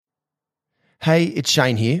Hey, it's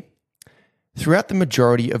Shane here. Throughout the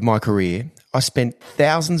majority of my career, I spent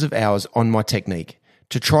thousands of hours on my technique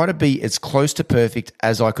to try to be as close to perfect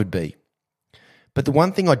as I could be. But the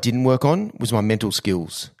one thing I didn't work on was my mental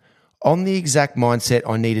skills. On the exact mindset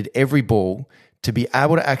I needed every ball to be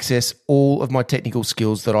able to access all of my technical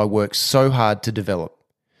skills that I worked so hard to develop.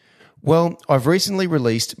 Well, I've recently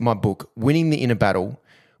released my book, Winning the Inner Battle,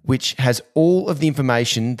 which has all of the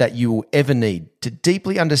information that you will ever need to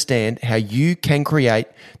deeply understand how you can create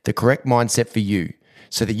the correct mindset for you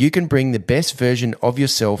so that you can bring the best version of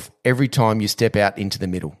yourself every time you step out into the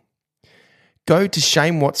middle. Go to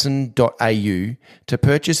shanewatson.au to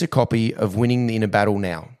purchase a copy of Winning the Inner Battle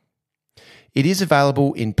now. It is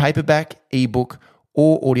available in paperback, ebook,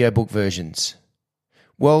 or audiobook versions.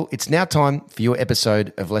 Well, it's now time for your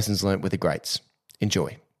episode of Lessons Learnt with the Greats.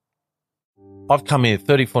 Enjoy. I've come here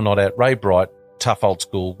 34 not out, Ray Bright, tough old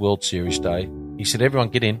school, World Series day. He said, everyone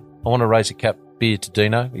get in. I want to raise a cap beer to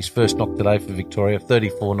Dino. His first knock today for Victoria,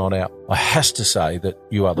 34 not out. I has to say that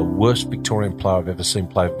you are the worst Victorian player I've ever seen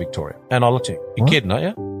play for Victoria. And I looked at him, you're kidding,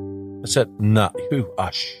 aren't you? I said, no, you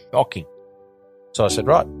are shocking. So I said,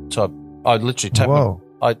 right. So I literally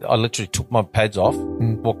I literally took my pads off,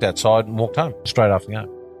 walked outside and walked home straight after the game.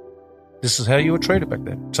 This is how you were treated back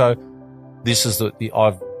then. So this is all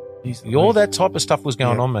that type of stuff was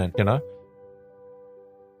going on, man, you know.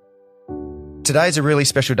 Today is a really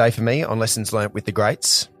special day for me on Lessons Learnt with the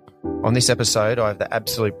Greats. On this episode, I have the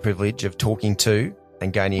absolute privilege of talking to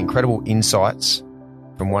and gaining incredible insights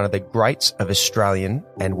from one of the greats of Australian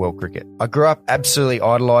and world cricket. I grew up absolutely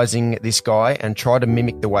idolising this guy and tried to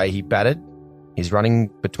mimic the way he batted, his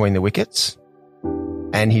running between the wickets,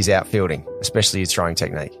 and his outfielding, especially his throwing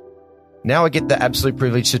technique. Now I get the absolute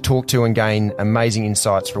privilege to talk to and gain amazing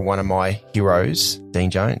insights from one of my heroes,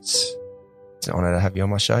 Dean Jones. It's an honour to have you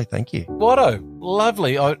on my show. Thank you. Watto,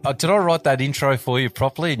 lovely. Did I write that intro for you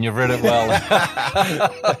properly and you've read it well?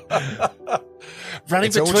 Running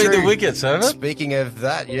It's between the wickets, haven't it? Speaking of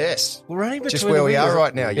that, yes. We're running between just where we are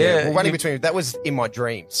right now. Yeah, We're running between. That was in my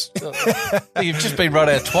dreams. You've just been run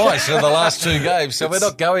out twice in the last two games, so we're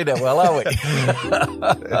not going that well, are we?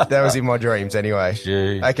 That was in my dreams anyway.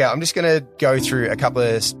 Gee. Okay, I'm just going to go through a couple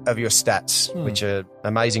of your stats, which are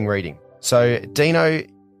amazing reading. So Dino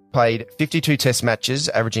played 52 test matches,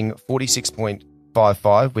 averaging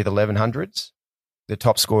 46.55 with 1100s, the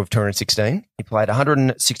top score of 216. He played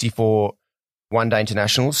 164 one-day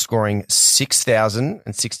internationals, scoring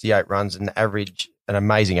 6,068 runs, an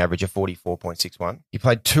amazing average of 44.61. He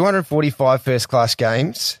played 245 first-class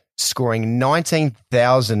games, scoring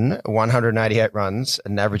 19,188 runs,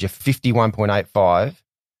 an average of 51.85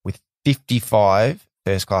 with 55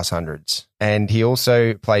 first-class hundreds. And he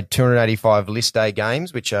also played 285 list day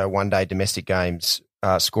games, which are one-day domestic games,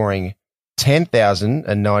 scoring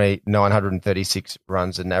 10,936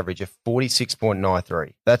 runs, an average of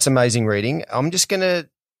 46.93. That's amazing reading. I'm just going to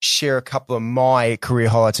share a couple of my career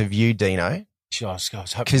highlights of you, Dino. Sure, I was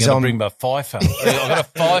hoping you're going to bring my fifer. I've got a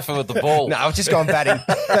fifer with the ball. No, I've just gone batting.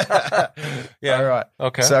 Yeah. All right.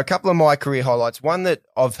 Okay. So a couple of my career highlights. One that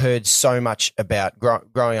I've heard so much about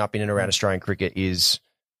growing up in and around Australian cricket is,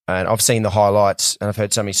 and I've seen the highlights and I've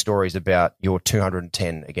heard so many stories about your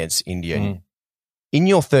 210 against India. In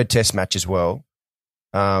your third test match as well,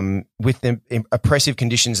 with the oppressive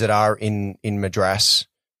conditions that are in Madras,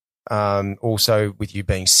 also with you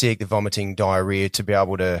being sick, the vomiting, diarrhea, to be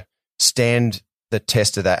able to stand the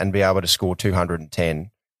test of that and be able to score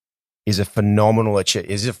 210 is a phenomenal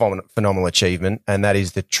achievement, and that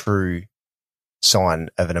is the true sign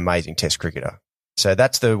of an amazing test cricketer. So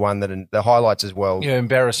that's the one that the highlights as well. You're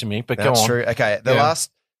embarrassing me, but go on. That's true. Okay, the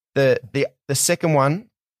second one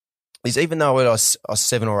is, even though I was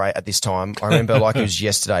 7 or 8 at this time, I remember like it was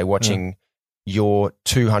yesterday watching your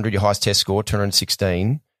 200, your highest test score,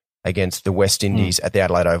 216, against the West Indies at the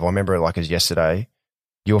Adelaide Oval. I remember it like it was yesterday.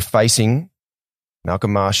 You're facing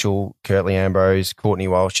Malcolm Marshall, Curtly Ambrose, Courtney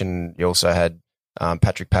Walsh, and you also had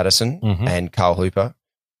Patrick Patterson and Carl Hooper.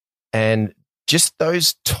 And just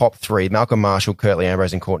those top three, Malcolm Marshall, Curtly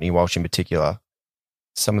Ambrose, and Courtney Walsh in particular,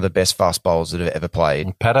 some of the best fast bowlers that have ever played.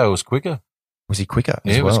 And Pato was quicker. Was he quicker?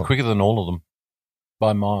 Yeah, he was quicker than all of them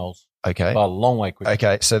by miles. Okay. By a long way quicker.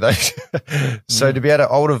 Okay, so those, so to be able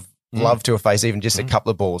to, I would have loved to have faced even just a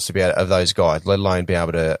couple of balls to be able of those guys, let alone be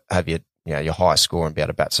able to have your highest score and be able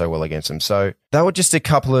to bat so well against them. So that were just a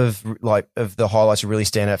couple of of the highlights that really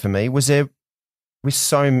stand out for me. Was there, with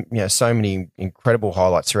so many incredible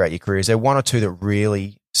highlights throughout your career, is there one or two that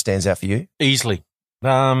really stands out for you? Easily.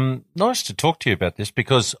 Nice to talk to you about this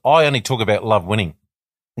because I only talk about love winning.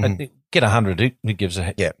 And get 100. Who gives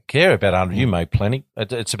a Yeah. care about 100? You made plenty.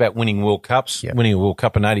 It's about winning World Cups. Yeah. Winning a World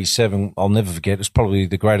Cup in 87, I'll never forget. It was probably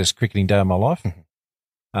the greatest cricketing day of my life.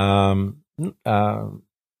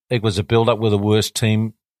 It was a build-up. We're the worst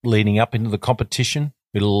team leading up into the competition.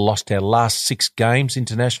 We lost our last 6 games,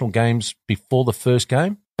 international games, before the first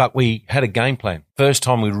game. But we had a game plan. First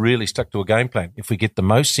time we really stuck to a game plan. If we get the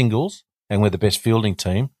most singles and we're the best fielding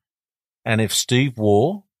team, and if Steve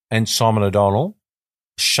Waugh and Simon O'Donnell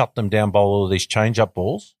shut them down by all of these change-up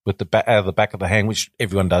balls with the out of the back of the hand, which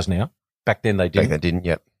everyone does now. Back then they didn't. Back then didn't,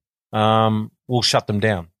 yep. We'll shut them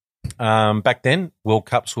down. Back then, World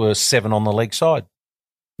Cups were 7 on the leg side.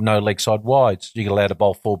 No leg side wides. You get allowed to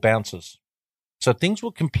bowl 4 bounces. So things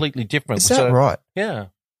were completely different. Is that right? Yeah.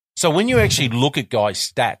 So when you actually look at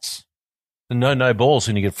guys' stats, the no balls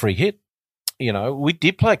and you get a free hit, you know, we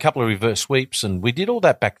did play a couple of reverse sweeps and we did all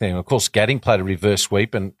that back then. Of course, Gadding played a reverse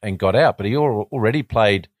sweep and got out, but he already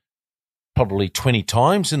played probably 20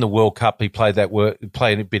 times in the World Cup. He played that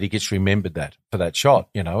played a bit. He gets remembered that for that shot,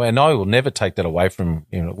 you know, and I will never take that away from,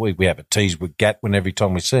 you know, we have a tease with Gatwin every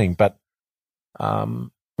time we see him, but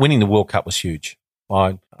winning the World Cup was huge.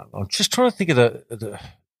 I'm just trying to think of you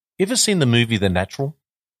ever seen the movie The Natural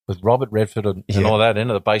with Robert Redford and all that, end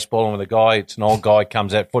of the baseball, and when the guy, it's an old guy,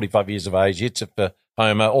 comes out, 45 years of age, hits it for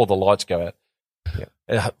Homer, all the lights go out.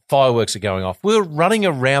 Fireworks are going off. We were running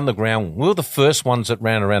around the ground. We were the first ones that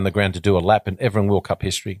ran around the ground to do a lap ever in World Cup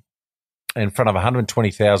history in front of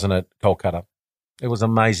 120,000 at Kolkata. It was an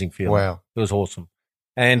amazing feeling. Wow. It was awesome.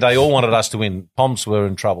 And they all wanted us to win. Poms were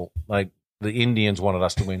in trouble. The Indians wanted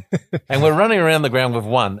us to win. And we're running around the ground with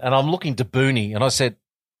one, and I'm looking to Booney, and I said,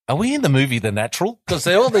 are we in the movie The Natural? Because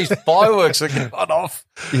all these fireworks are going off.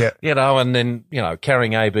 Yeah. You know, and then, you know,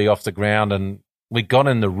 carrying AB off the ground, and we got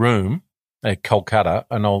in the room at Kolkata,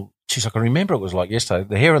 and she's like, I remember it was like yesterday.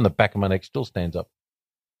 The hair on the back of my neck still stands up.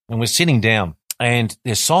 And we're sitting down, and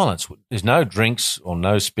there's silence. There's no drinks or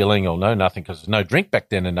no spilling or no nothing, because there's no drink back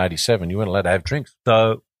then in 87. You weren't allowed to have drinks.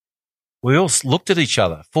 So we all looked at each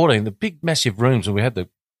other, 14, the big, massive rooms, and we had the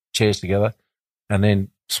chairs together. And then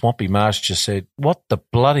Swampy Marsh just said, what the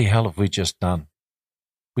bloody hell have we just done?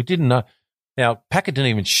 We didn't know. Now, Packer didn't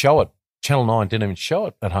even show it. Channel 9 didn't even show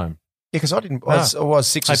it at home. Yeah, because I was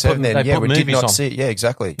 6 or 7 then. Yeah, we did not see it. Yeah,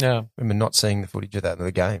 exactly. Yeah. I remember not seeing the footage of that in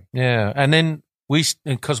the game. Yeah. And then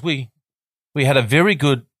because we had a very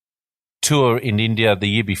good tour in India the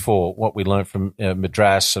year before, what we learned from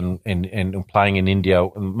Madras and playing in India.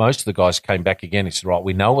 And most of the guys came back again. He said, right,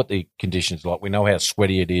 we know what the conditions are like. We know how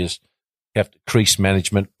sweaty it is. You have to crease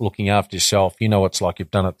management, looking after yourself. You know what it's like.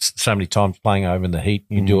 You've done it so many times playing over in the heat.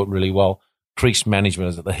 You do it really well. Crease management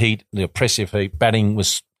is at the heat, the oppressive heat. Batting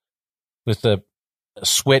was with the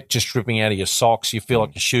sweat just dripping out of your socks. You feel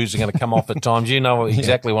like your shoes are going to come off at times. You know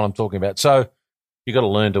exactly what I'm talking about. So you got to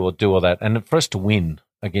learn to do all that. And for us to win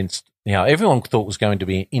against, everyone thought it was going to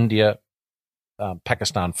be an India,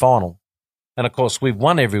 Pakistan final. And, of course, we've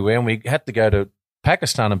won everywhere, and we had to go to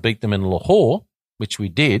Pakistan and beat them in Lahore, which we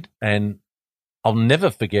did. And I'll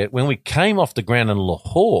never forget, when we came off the ground in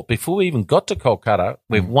Lahore, before we even got to Kolkata,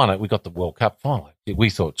 we've won it. We got the World Cup final.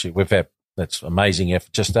 We thought, that's amazing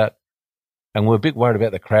effort, just that. And we're a bit worried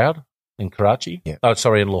about the crowd in Karachi. Yeah.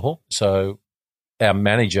 In Lahore. So our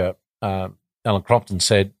manager, Alan Crompton,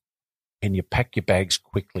 said, can you pack your bags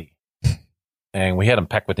quickly? And we had them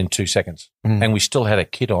packed within 2 seconds. And we still had a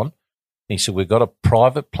kit on. And he said, we've got a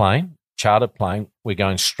private plane, chartered plane. We're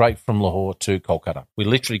going straight from Lahore to Kolkata. We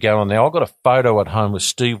literally go on there. I've got a photo at home with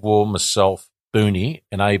Steve Waugh, myself, Booney,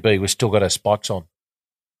 and AB. We've still got our spikes on.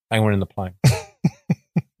 And we're in the plane.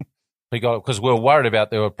 We got it because we were worried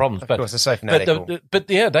about there were problems. Of course, it's so fanatical. But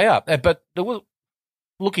yeah, they are. But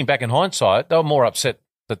looking back in hindsight, they were more upset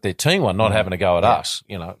that their team won, not having to go at us,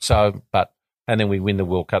 So, and then we win the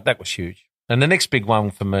World Cup. That was huge. And the next big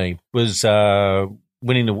one for me was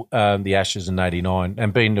winning the Ashes in '89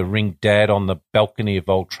 and being to ring Dad on the balcony of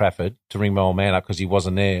Old Trafford to ring my old man up because he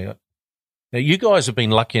wasn't there. Now, you guys have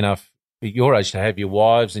been lucky enough at your age to have your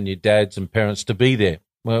wives and your dads and parents to be there.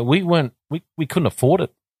 Well, we weren't. We couldn't afford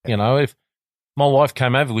it. If my wife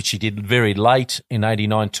came over, which she did very late in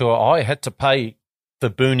 '89 tour, I had to pay for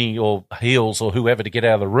Booney or Heels or whoever to get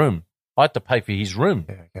out of the room. I had to pay for his room.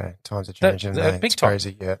 Yeah, okay. Times are changing. Big time.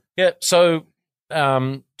 Crazy, yeah. Yeah, so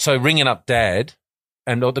ringing up Dad,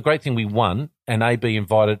 and the great thing we won, and AB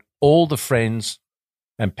invited all the friends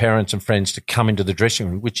and parents and friends to come into the dressing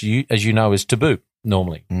room, which, as you know, is taboo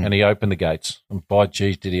normally. And he opened the gates. And by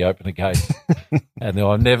geez, did he open the gates. And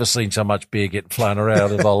I've never seen so much beer getting flown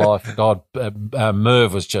around in my life. God,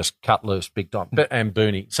 Merv was just cut loose big time. And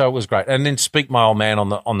Booney. So it was great. And then speak my old man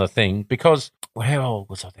on the thing because, how old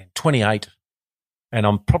was I then? 28. and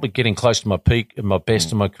I'm probably getting close to my peak and my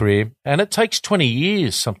best in my career. And it takes 20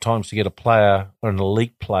 years sometimes to get a player or an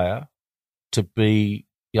elite player to be,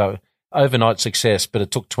 overnight success, but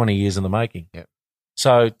it took 20 years in the making. Yep.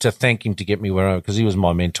 So to thank him to get me where I, because he was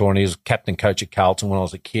my mentor and he was captain coach at Carlton when I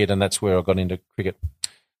was a kid, and that's where I got into cricket.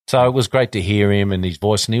 So it was great to hear him and his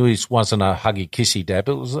voice, and he wasn't a huggy kissy dad,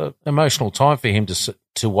 but it was an emotional time for him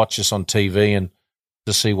to watch us on TV and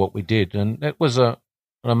to see what we did, and it was an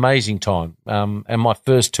amazing time. And my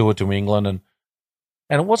first tour to England, and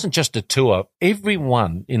it wasn't just a tour.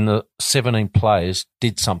 Everyone in the 17 players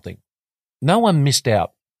did something. No one missed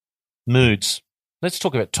out. Moods. Let's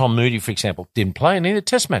talk about Tom Moody, for example. Didn't play in any of the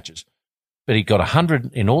test matches, but he got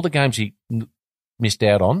 100 in all the games he missed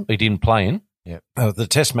out on. He didn't play in. Yep. The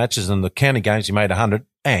test matches and the county games, he made 100,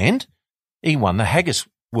 and he won the Haggis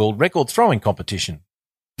World Record throwing competition.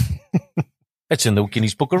 It's in the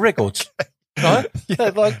Guinness Book of Records. Right?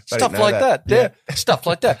 Like stuff like that. Yeah. Stuff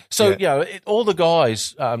like that. So, all the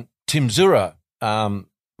guys, Tim Zura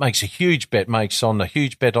makes a huge bet, wins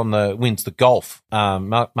the golf.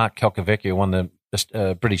 Mark Calcavecchio won the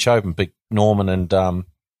British Open, beat Norman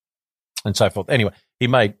and so forth. Anyway, he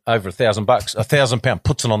made over $1,000, £1,000,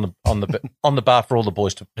 puts it on the bar for all the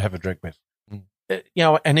boys to have a drink with.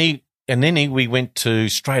 And then we went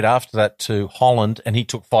straight after that to Holland, and he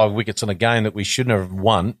took 5 wickets in a game that we shouldn't have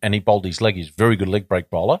won, and he bowled his leg. He's a very good leg break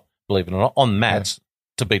bowler, believe it or not, on mats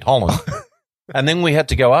to beat Holland. And then we had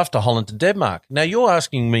to go after Holland to Denmark. Now, you're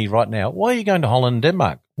asking me right now, why are you going to Holland and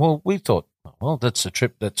Denmark? Well, we thought, that's a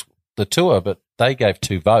trip, that's the tour, but they gave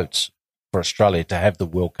 2 votes for Australia to have the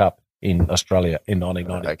World Cup in Australia in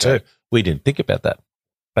 1992. Okay. We didn't think about that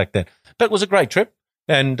back then. But it was a great trip,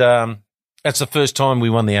 and that's the first time we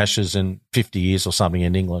won the Ashes in 50 years or something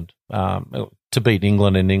in England. To beat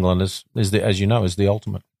England in England is the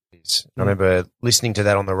ultimate. I remember listening to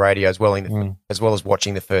that on the radio as well, as well as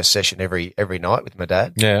watching the first session every night with my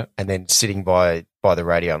dad. Yeah, and then sitting by the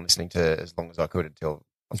radio and listening to it as long as I could until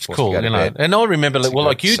I was forced cool, to go to bed. And I remember,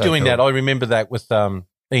 like you doing cool. that. I remember that with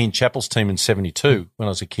Ian Chappell's team in '72 when I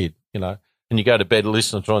was a kid. And you go to bed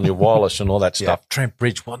listening to it on your wireless and all that stuff. Trent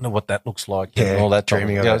Bridge, wonder what that looks like. And all that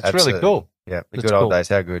dreaming of it. It's really cool. Yeah, the good old days.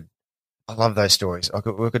 How good. I love those stories.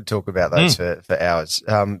 We could talk about those for hours.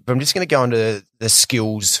 But I'm just going to go into the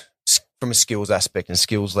skills from a skills aspect and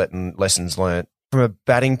skills lessons learned. From a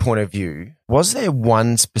batting point of view, was there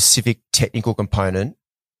one specific technical component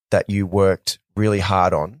that you worked really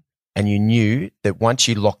hard on and you knew that once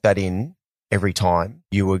you locked that in every time,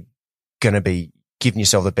 you were going to be giving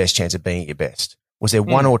yourself the best chance of being at your best? Was there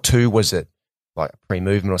one or two? Was it like a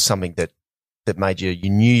pre-movement or something that made you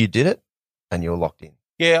knew you did it and you were locked in?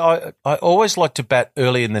 Yeah, I always like to bat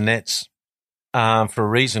early in the nets for a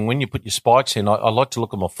reason. When you put your spikes in, I like to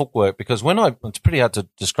look at my footwork, because it's pretty hard to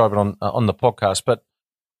describe it on the podcast, but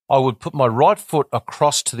I would put my right foot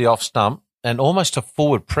across to the off stump and almost a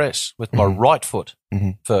forward press with my right foot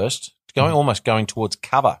first, almost going towards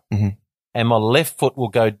cover, and my left foot will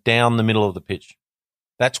go down the middle of the pitch.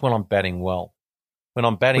 That's when I'm batting well. When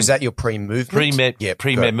I'm batting, was that your pre-movement?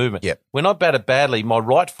 Pre-med movement. Yep. When I batted badly, my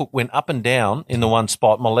right foot went up and down in the one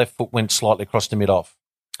spot. My left foot went slightly across the mid-off.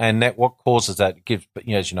 And that, what causes that? It gives,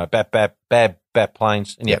 as you know, bad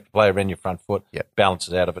planes, and you have to play around your front foot, balance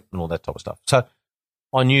it out of it, and all that type of stuff. So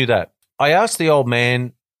I knew that. I asked the old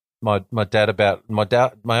man, my dad, about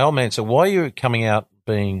my old man said, "Why are you coming out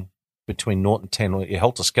being between 0 and 10? You're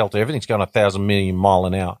helter-skelter. Everything's going 1,000 million mile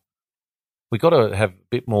an hour. We got to have a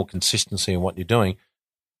bit more consistency in what you're doing."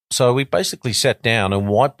 So we basically sat down and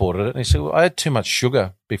whiteboarded it. And he said, "Well, I had too much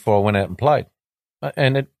sugar before I went out and played."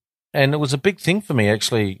 And it was a big thing for me,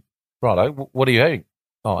 actually. Righto, what are you having?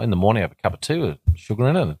 Oh, in the morning I have a cup of tea with sugar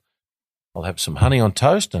in it. And I'll have some honey on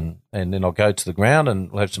toast, and then I'll go to the ground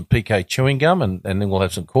and we'll have some PK chewing gum, and then we'll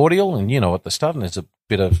have some cordial, and you know what the stuff, and there's a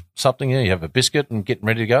bit of something there. You have a biscuit and getting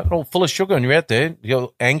ready to go. All full of sugar, and you're out there,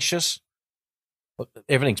 you're anxious,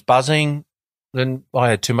 everything's buzzing. Then I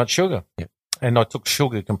had too much sugar. Yep. And I took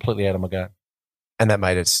sugar completely out of my game. And that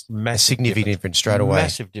made a significant difference straight away.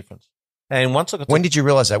 Massive difference. And once I got when did you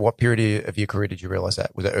realise that? What period of your career did you realise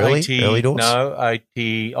that? Was it early doors? No,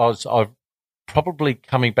 80. I was probably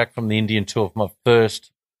coming back from the Indian tour of my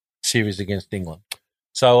first series against England.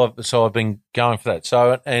 So I've been going for that.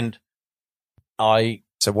 So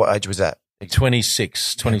what age was that?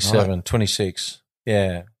 26, 27, right. 26.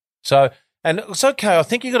 Yeah. So, and it's okay. I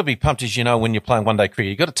think you've got to be pumped, as you know, when you're playing one-day cricket.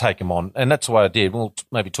 You've got to take them on, and that's the way I did. We'll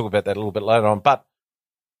maybe talk about that a little bit later on. But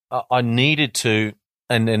I needed to,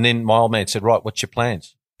 and then my old man said, "Right, what's your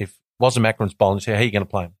plans? If Wasm Akram's bowling to you, how are you going to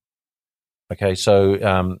play him?" Okay,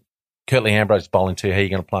 so Curtly Ambrose's bowling to you, how are you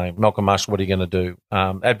going to play him? Malcolm Marshall, what are you going to do?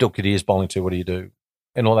 Abdul Qadir's bowling to you, what do you do?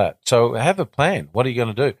 and all that. So have a plan. What are you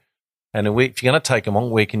going to do? And if you're going to take them on,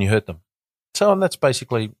 where can you hurt them? So and that's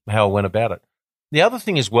basically how I went about it. The other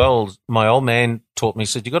thing as well, my old man taught me, he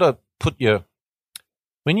said, you got to put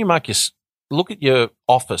when you look at your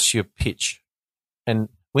office, your pitch, and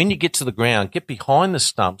when you get to the ground, get behind the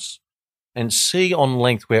stumps and see on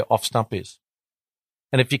length where off stump is.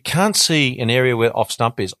 And if you can't see an area where off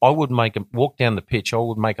stump is, I would walk down the pitch. I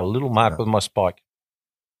would make a little mark with my spike.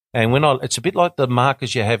 And it's a bit like the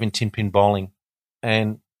markers you have in tin pin bowling.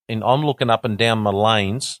 And I'm looking up and down my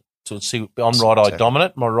lanes to see I'm right eye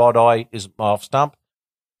dominant. My right eye is my off stump.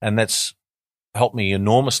 And that's helped me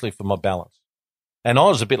enormously for my balance. And I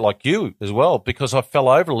was a bit like you as well because I fell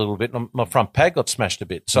over a little bit and my front pad got smashed a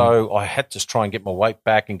bit. So I had to try and get my weight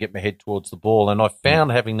back and get my head towards the ball. And I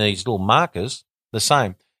found having these little markers the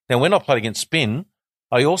same. Now, when I played against spin,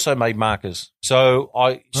 I also made markers. So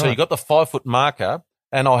you got the 5 foot marker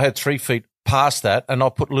and I had 3 feet past that and I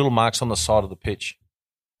put little marks on the side of the pitch.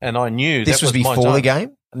 And I knew this was before the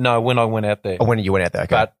game? No, when I went out there. Oh, when you went out there,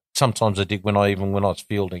 okay. But sometimes I did when I was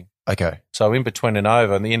fielding. Okay. So in between an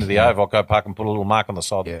over and the end of the over, I'll go park and put a little mark on the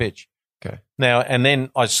side of the pitch. Okay. Now, and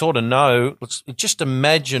then I sort of know, just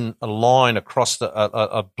imagine a line across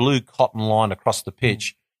a blue cotton line across the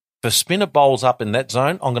pitch. If a spinner bowls up in that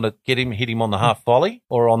zone, I'm going to hit him on the half volley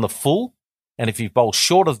or on the full. And if he bowls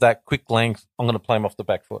short of that quick length, I'm going to play him off the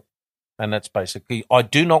back foot. And that's basically, I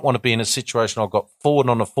do not want to be in a situation I've got forward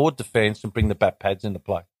on a forward defence and bring the bat pads into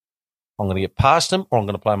play. I'm going to get past him or I'm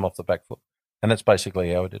going to play him off the back foot. And that's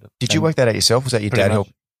basically how I did it. Did you work that out yourself? Was that your dad help?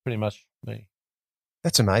 Pretty much me.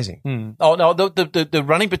 That's amazing. Oh no, the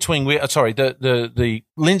running between the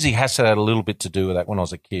Lindsay Hassett had a little bit to do with that when I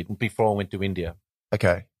was a kid before I went to India.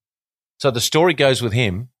 Okay. So the story goes with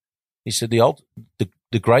him. He said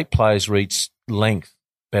the great players read length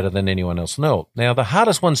better than anyone else. No. Now the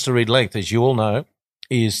hardest ones to read length, as you all know,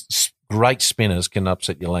 is great spinners can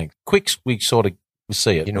upset your length. Quicks, we sort of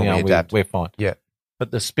see it. We're fine. Yeah.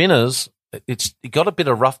 But the spinners, it got a bit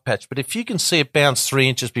of rough patch, but if you can see it bounce 3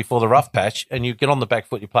 inches before the rough patch and you get on the back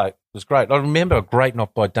foot, you play, it was great. I remember a great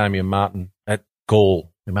knock by Damien Martin at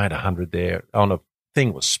Gaul. He made 100 there on a thing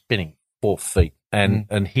that was spinning 4 feet.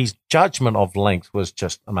 And his judgment of length was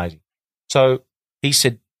just amazing. So he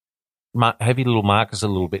said, have your little markers a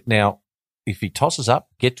little bit. Now, if he tosses up,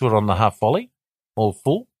 get to it on the half volley or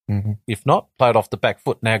full. Mm-hmm. If not, play it off the back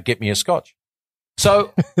foot. Now get me a scotch.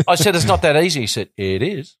 So I said, it's not that easy. He said, it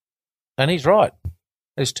is. And he's right.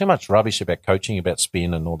 There's too much rubbish about coaching, about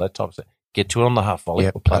spin and all that type of stuff. Get to it on the half volley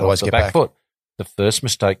or play it off the back foot. The first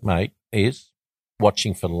mistake, mate, is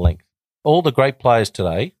watching for length. All the great players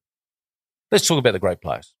today, let's talk about the great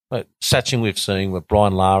players. Sachin we've seen, with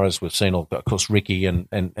Brian Lara's, we've seen, of course, Ricky, and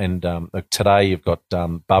today you've got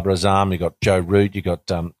Barbara Azam, you've got Joe Root, you've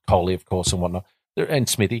got Coley, of course, and whatnot, and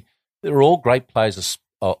Smithy. They're all great players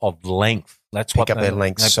of length. That's pick up their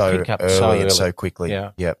length so early and so quickly.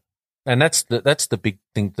 Yeah. Yep. And that's the big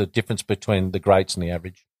thing, the difference between the greats and the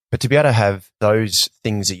average. But to be able to have those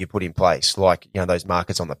things that you put in place, like those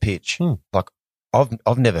markers on the pitch, like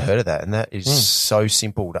I've never heard of that, and that is so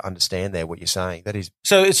simple to understand. There, what you're saying, that is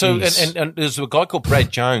and there's a guy called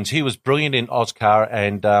Brad Jones. He was brilliant in Oscar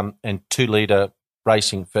and 2-liter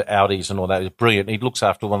racing for Audis and all that. He's brilliant. He looks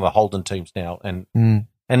after one of the Holden teams now, and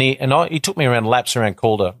he took me around laps around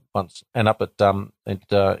Calder once and up at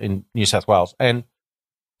in New South Wales, and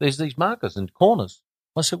there's these markers in corners.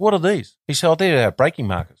 I said, what are these? He said, they're our braking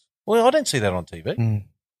markers. Well, I don't see that on TV.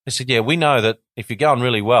 I said, yeah, we know that if you're going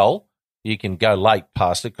really well, you can go late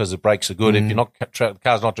past it because the brakes are good. If you're not, the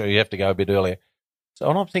car's not, you have to go a bit earlier. So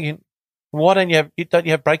I'm thinking, why don't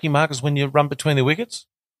you have braking markers when you run between the wickets?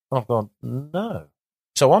 And I've gone, no.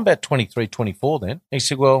 So I'm about 23, 24 then. He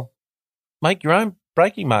said, well, make your own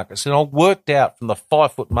braking markers. And I worked out from the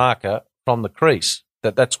 5 foot marker from the crease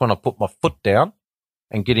that's when I put my foot down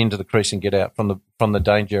and get into the crease and get out from the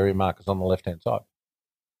danger area markers on the left-hand side.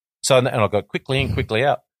 So, and I go quickly in, quickly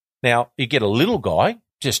out. Now, you get a little guy,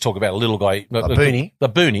 just talk about a little guy. A boonie. The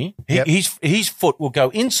boonie. Yep. His foot will go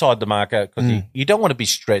inside the marker because you don't want to be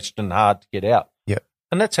stretched and hard to get out. Yep.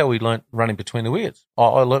 And that's how we learnt running between the wickets. I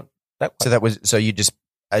learnt that way. So you just,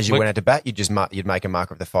 as you went out to bat, you'd make a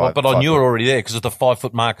marker of the 5. But I knew it already there because the 5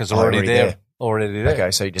 foot markers are already there. Already there.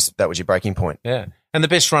 Okay, so that was your breaking point. Yeah. And the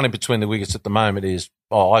best running between the wickets at the moment is,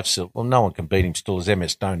 no one can beat him still, is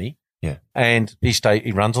MS Dhoni. Yeah. And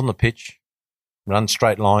he runs on the pitch, runs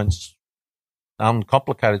straight lines,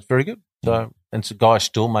 uncomplicated. It's very good. So, and so guys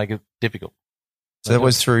still make it difficult. So that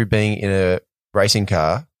was through being in a racing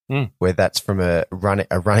car where that's from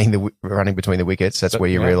running between the wickets. That's where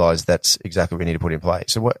you realised that's exactly what we need to put in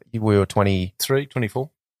place. So what, we were 23, 24.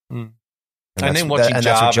 And then watching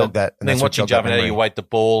Jarvin, and then watching Jarvin, how you weight the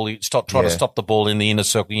ball, you try to stop the ball in the inner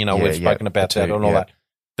circle. We've spoken about that and all that,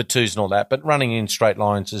 for twos and all that. But running in straight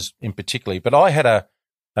lines is in particularly. But I had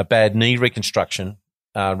a bad knee reconstruction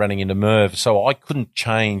running into Merv, so I couldn't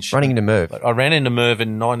change. Running into Merv? I ran into Merv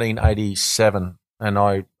in 1987, and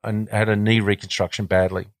I had a knee reconstruction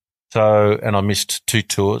badly. So, and I missed 2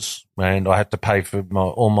 tours, and I had to pay for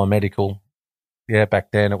all my medical. Yeah,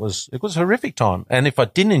 back then it was a horrific time. And if I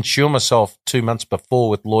didn't insure myself 2 months before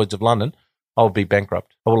with Lloyd's of London, I would be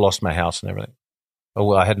bankrupt. I would have lost my house and everything.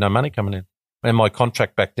 I had no money coming in. And my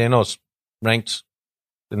contract back then, I was ranked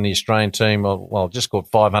in the Australian team. I just got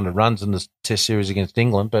 500 runs in the Test series against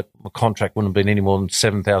England, but my contract wouldn't have been any more than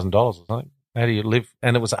 $7,000 or something. How do you live?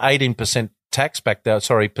 And it was 18% tax back there.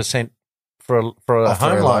 Sorry, percent for a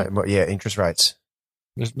home loan. Yeah, interest rates.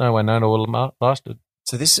 There's no way known all it lasted.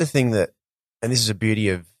 So this is the thing that, and this is the beauty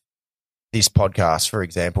of this podcast, for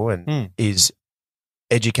example, and is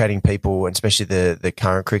educating people, and especially the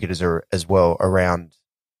current cricketers as well, around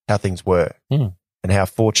how things were and how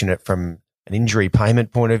fortunate from an injury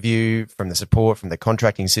payment point of view, from the support, from the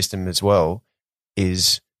contracting system as well,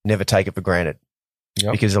 is never take it for granted.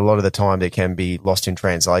 Yep. Because a lot of the time there can be lost in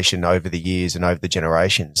translation over the years and over the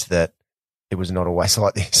generations that it was not always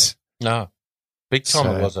like this. No. Big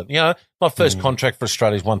time it wasn't. My first contract for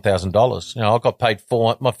Australia is $1,000. I got paid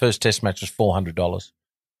my first test match was $400.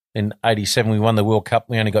 In 87, we won the World Cup.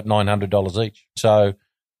 We only got $900 each. So,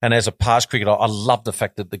 and as a past cricketer, I love the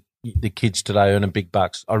fact that the kids today earning big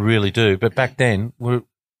bucks. I really do. But back then, where'd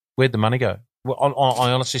the money go?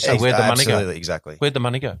 I honestly say, where'd the money go? Absolutely, exactly. Where'd the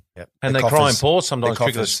money go? Yep. And they're crying poor sometimes.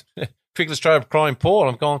 Cricketers Australia crying poor.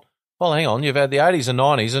 I'm going, well, hang on. You've had the 80s and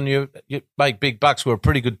 90s and you make big bucks. We're a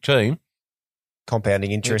pretty good team.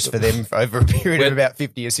 Compounding interest for them over a period of about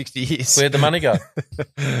 50 or 60 years. Where'd the money go?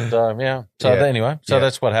 Anyway,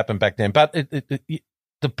 that's what happened back then. But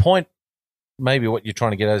the point, maybe what you're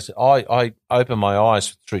trying to get at is I open my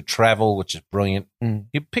eyes through travel, which is brilliant.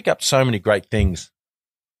 You pick up so many great things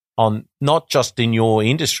on not just in your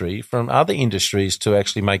industry, from other industries to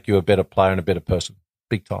actually make you a better player and a better person.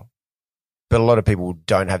 Big time. But a lot of people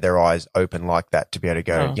don't have their eyes open like that to be able to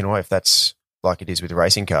go, if that's like it is with a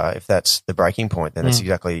racing car, if that's the breaking point, then it's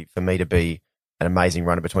exactly for me to be an amazing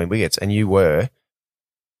runner between wickets. And you were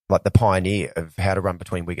like the pioneer of how to run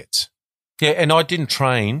between wickets. Yeah, and I didn't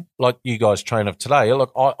train like you guys train of today.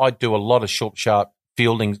 Look, I do a lot of short, sharp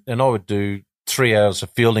fielding, and I would do 3 hours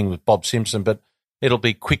of fielding with Bob Simpson, but it'll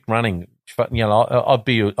be quick running. I'd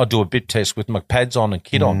do a bit test with my pads on and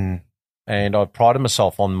kit on, and I prided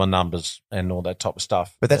myself on my numbers and all that type of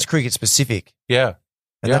stuff. But that's cricket specific. Yeah.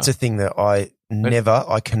 And that's a thing that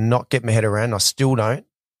I cannot get my head around. I still don't.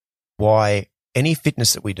 Why any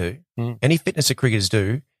fitness that we do, any fitness that cricketers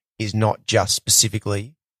do, is not just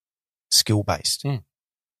specifically skill based.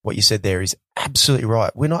 What you said there is absolutely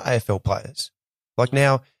right. We're not AFL players. Like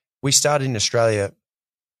now, we started in Australia,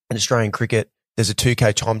 in Australian cricket, there's a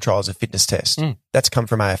 2K time trial as a fitness test. That's come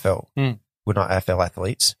from AFL. We're not AFL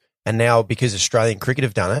athletes. And now, because Australian cricket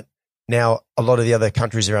have done it, now a lot of the other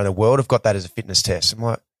countries around the world have got that as a fitness test. I'm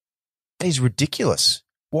like, that is ridiculous.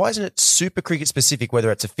 Why isn't it super cricket specific,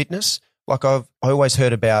 whether it's a fitness? Like I always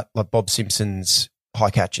heard about like Bob Simpson's high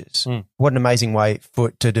catches. What an amazing way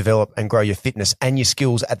to develop and grow your fitness and your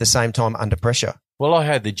skills at the same time under pressure. Well, I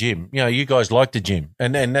had the gym. You guys like the gym,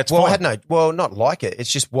 and that's fine. I had not like it.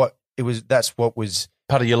 It's just what it was. That's what was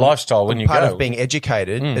part of your lifestyle when you go. Part of being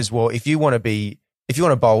educated as well. If you want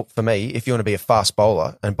to bowl, for me, if you want to be a fast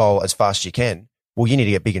bowler and bowl as fast as you can, well, you need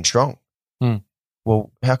to get big and strong.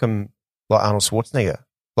 Well, how come like Arnold Schwarzenegger?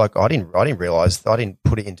 Like I didn't realize, I didn't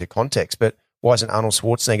put it into context, but why isn't Arnold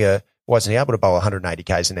Schwarzenegger, why isn't he able to bowl 180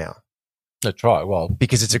 Ks an hour? That's right. Well,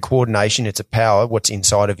 because it's a coordination, it's a power, what's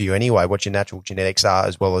inside of you anyway, what your natural genetics are,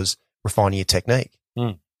 as well as refining your technique.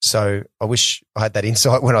 So I wish I had that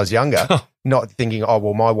insight when I was younger, not thinking,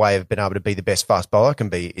 my way of being able to be the best fast bowler I can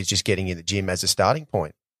be is just getting in the gym as a starting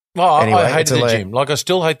point. Well, anyway, I hated the gym. Like I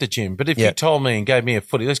still hate the gym. But if you told me and gave me a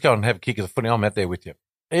footy, let's go and have a kick of the footy, I'm out there with you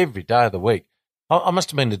every day of the week. I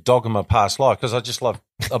must have been the dog in my past life because I just love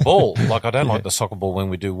a ball. Like I don't like the soccer ball when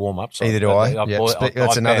we do warm-ups. Neither do I.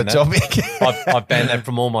 That's another topic. I banned that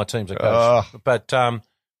from all my teams.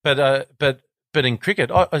 But in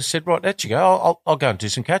cricket, I said, right, there you go. I'll go and do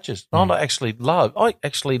some catches. I actually love,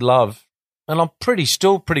 and I'm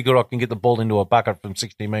still pretty good. I can get the ball into a bucket from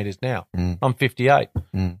 60 metres now. I'm 58.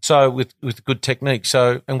 So with good technique.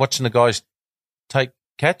 And watching the guys take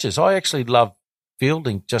catches, I actually love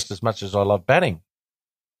fielding just as much as I love batting.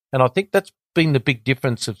 And I think that's been the big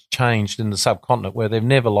difference that's changed in the subcontinent where they've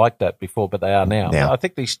never liked that before, but they are now. I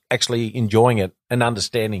think they're actually enjoying it and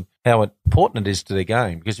understanding how important it is to their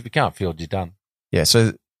game, because if you can't field, you're done. Yeah,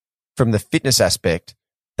 so from the fitness aspect,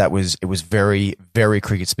 it was very, very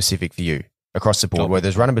cricket specific for you across the board, whether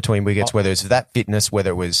it's running between wickets, whether it's that fitness, whether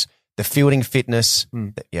it was the fielding fitness.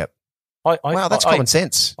 Yep. Wow, that's common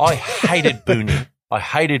sense. I hated Booney.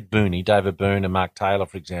 David Boone and Mark Taylor,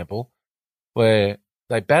 for example, where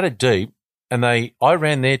they batted deep and I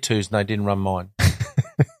ran their twos and they didn't run mine.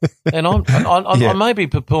 And I may be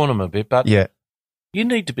poo-pooing them a bit, but you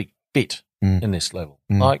need to be fit in this level.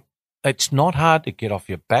 Like, it's not hard to get off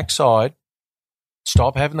your backside,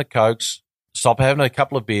 stop having the Cokes, stop having a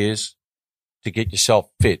couple of beers to get yourself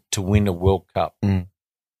fit to win a World Cup.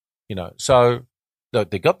 You know, so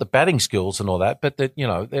they got the batting skills and all that, but that, you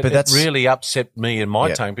know, it really upset me in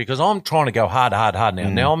my team because I'm trying to go hard now.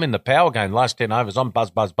 Now I'm in the power game, last 10 overs, I'm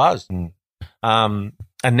buzz.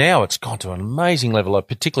 And now it's gone to an amazing level,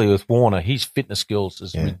 particularly with Warner. His fitness skills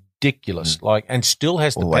is ridiculous, and still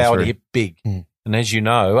has the power to hit big. And as you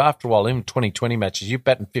know, after a while, in 2020 matches, you're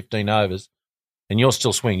batting 15 overs and you're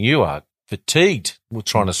still swinging. You are fatigued with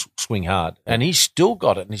trying to swing hard. And he's still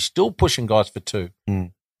got it, and he's still pushing guys for two.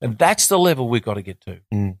 And that's the level we've got to get to.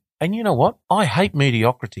 And you know what? I hate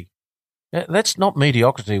mediocrity. That's not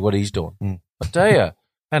mediocrity what he's doing. I tell you.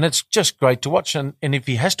 And it's just great to watch. And if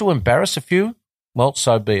he has to embarrass a few, well,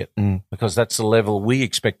 so be it. Because that's the level we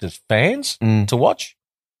expect as fans to watch,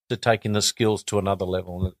 to taking the skills to another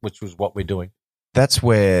level, which was what we're doing. That's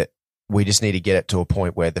where we just need to get it to a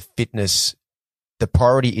point where the fitness, the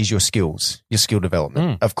priority is your skills, your skill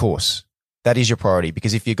development. Of course. That is your priority.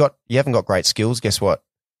 Because if you haven't got great skills, guess what?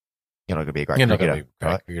 You're not going to be a great cricketer.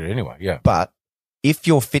 Cricketer anyway, But if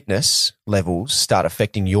your fitness levels start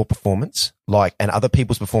affecting your performance, and other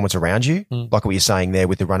people's performance around you, like what you're saying there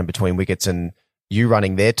with the running between wickets and you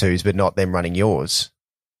running their twos but not them running yours,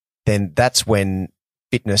 then that's when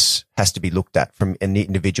fitness has to be looked at from an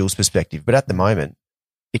individual's perspective. But at the moment,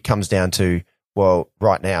 it comes down to, well,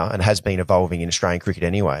 right now, and has been evolving in Australian cricket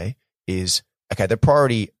anyway, is, okay,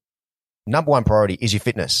 number one priority is your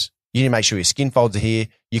fitness. You need to make sure your skin folds are here.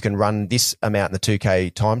 You can run this amount in the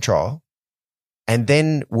 2K time trial, and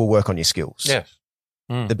then we'll work on your skills. Yes.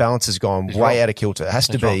 The balance has gone way out of kilter. It has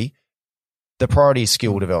to be the priority is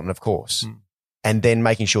skill development, of course, and then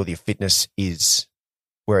making sure that your fitness is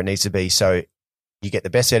where it needs to be so you get the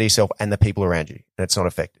best out of yourself and the people around you, and it's not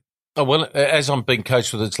affected. Oh, well, as I'm being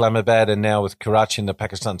coached with Islamabad and now with Karachi in the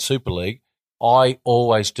Pakistan Super League, I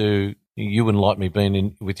always do. You wouldn't like me being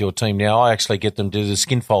in with your team now. I actually get them to do the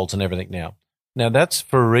skin folds and everything now. Now, that's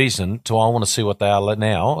for a reason. I want to see what they are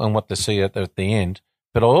now and what they see at the end.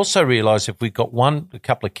 But I also realise if we've got a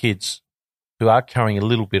couple of kids who are carrying a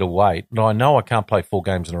little bit of weight, and I know I can't play 4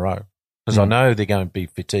 games in a row because I know they're going to be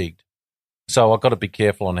fatigued. So I've got to be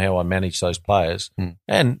careful on how I manage those players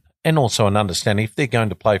and also an understanding if they're going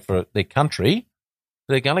to play for their country,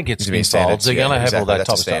 they're going to get skin folds. They're going to have all that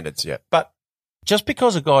type of standards. Yeah. But just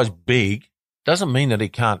because a guy's big doesn't mean that he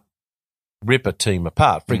can't rip a team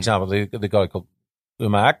apart. For example, the guy called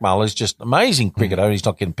Umar Akmal is just amazing cricketer. He's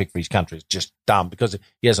not getting picked for his country. It's just dumb because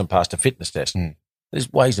he hasn't passed a fitness test.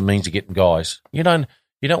 There's ways and means of getting guys. You don't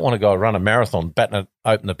want to go run a marathon,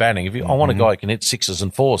 open the batting. I want a guy who can hit 6s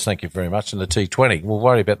and 4s, thank you very much, in the T20. We'll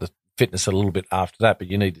worry about the fitness a little bit after that, but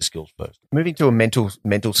you need the skills first. Moving to a mental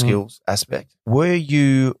skills aspect, were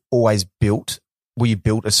you built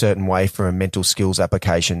a certain way for a mental skills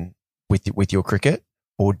application with your cricket?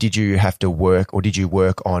 Or did you have to work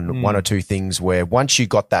on one or two things where once you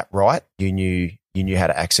got that right, you knew how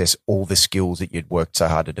to access all the skills that you'd worked so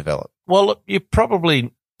hard to develop? Well, look, you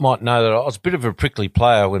probably might know that I was a bit of a prickly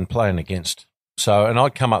player when playing against. And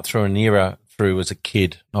I'd come up through an era as a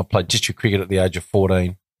kid. I played district cricket at the age of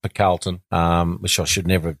 14 for Carlton, which I should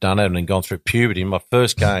never have done. I hadn't gone through puberty. In my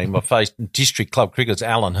first game, I faced district club cricketers.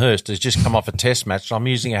 Alan Hurst has just come off a test match, and I'm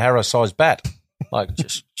using a Harrow-sized bat. Like,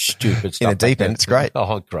 just stupid stuff. In the deep end, it's great.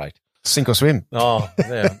 Oh, great. Sink or swim. Oh,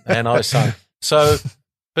 yeah. And I sunk.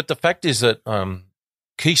 But the fact is that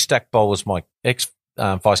Keith Stackpole was my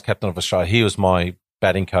ex-vice captain of Australia. He was my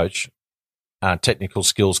batting coach, technical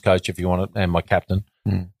skills coach, if you want it, and my captain.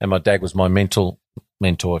 And my dad was my mentor,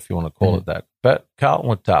 if you want to call it that. But Carlton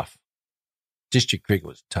was tough. District cricket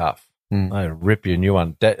was tough. They'd rip you a new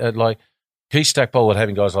one. Keith Stackpole was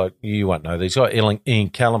having guys like, you won't know these guys, Ian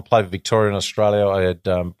Callan played for Victoria in Australia. I had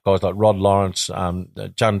guys like Rod Lawrence,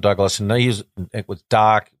 John Douglas, and it was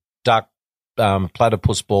dark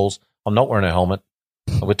platypus balls. I'm not wearing a helmet.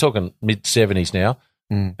 We're talking mid-70s now.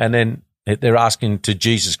 And then they're asking to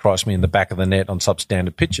Jesus Christ me in the back of the net on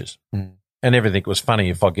substandard pitches. and everything was funny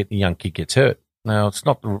if a young kid gets hurt. Now, it's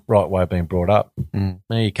not the right way of being brought up. Now,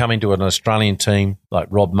 you come into an Australian team like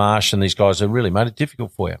Rob Marsh and these guys have really made it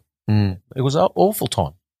difficult for you. It was an awful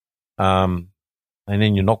time. And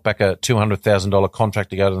then you knock back a $200,000 contract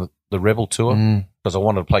to go to the Rebel Tour because I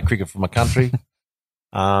wanted to play cricket for my country,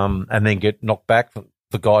 and then get knocked back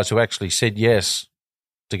for guys who actually said yes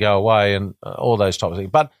to go away and all those types of things.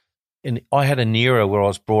 But I had an era where I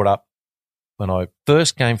was brought up when I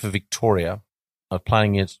first came for Victoria. I was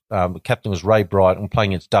playing against, the captain was Ray Bright, and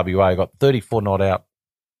playing against WA. I got 34 not out.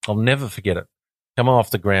 I'll never forget it. Coming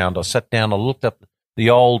off the ground, I sat down, I looked up the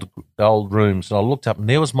old rooms, and I looked up, and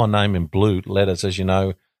there was my name in blue letters, as you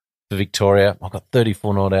know, for Victoria. I got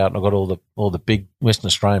 34 not out, and I got all the big Western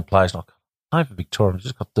Australian players. And I came for Victoria, and I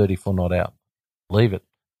just got 34 not out. Leave it.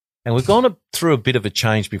 And we've gone through a bit of a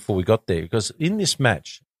change before we got there, because in this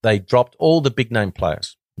match, they dropped all the big name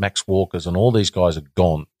players. Max Walkers and all these guys are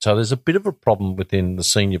gone. So there's a bit of a problem within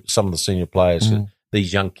some of the senior players that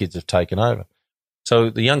these young kids have taken over. So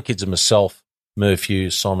the young kids of myself, Murph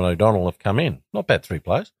Hughes, Simon O'Donnell have come in. Not bad 3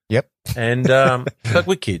 players. Yep. And but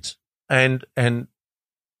we're kids. And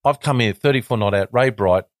I've come here 34 not out. Ray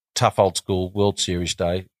Bright, tough old school World Series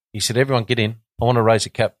day. He said, everyone get in. I want to raise a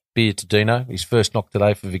cap beer to Dino. His first knock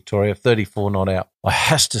today for Victoria, 34 not out. I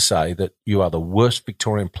has to say that you are the worst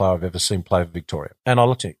Victorian player I've ever seen play for Victoria. And I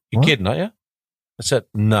looked at you. You're kidding, aren't you? I said,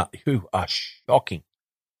 no, you are shocking.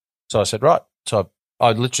 So I said, right. So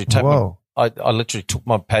I literally I literally took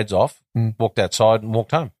my pads off, walked outside and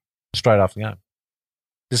walked home straight after the game.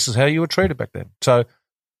 This is how you were treated back then. So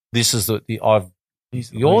this is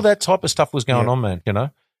all that type of stuff was going on, man. You know,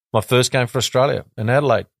 my first game for Australia in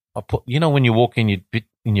Adelaide, when you walk in,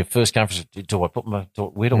 in your first game,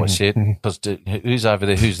 where do I sit? Because who's over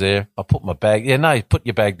there? Who's there? I put my bag. Yeah, no, put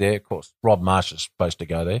your bag there. Of course, Rob Marsh is supposed to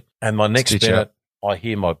go there. And my next minute, I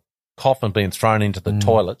hear my coffin being thrown into the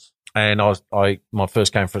toilets. And my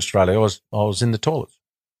first game for Australia, I was in the toilets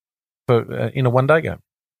in a one-day game.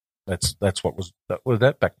 That's what was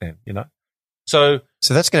that back then, you know. So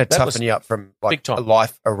that's going to toughen you up from like a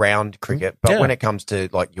life around cricket. But when it comes to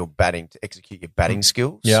like your batting, to execute your batting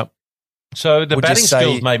skills. Yeah. So the batting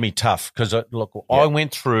skills made me tough because I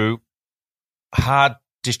went through hard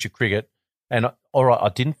district cricket and all right, I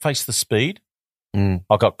didn't face the speed.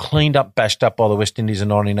 I got cleaned up, bashed up by the West Indies in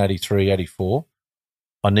 1983, 84.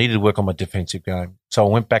 I needed to work on my defensive game. So I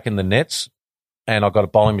went back in the nets and I got a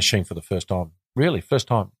bowling machine for the first time. Really, first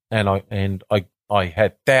time. And I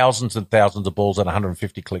had thousands and thousands of balls at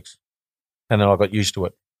 150 clicks. And then I got used to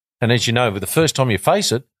it. And as you know, the first time you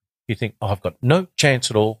face it, you think, I've got no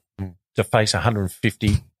chance at all to face 150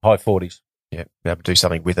 high 40s. Yeah, be able to do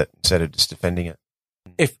something with it instead of just defending it.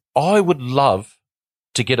 If I would love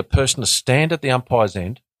to get a person to stand at the umpire's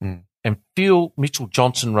end and feel Mitchell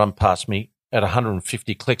Johnson run past me at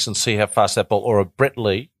 150 clicks and see how fast that ball, or a Brett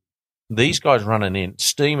Lee, these guys running in,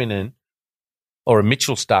 steaming in, or a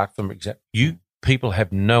Mitchell Stark, for example, you people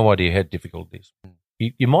have no idea how difficult it is.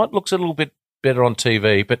 You might look a little bit better on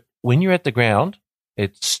TV, but when you're at the ground,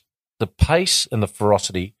 it's the pace and the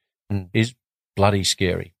ferocity is bloody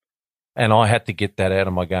scary. And I had to get that out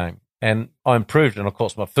of my game. And I improved. And, of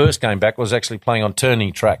course, my first game back was actually playing on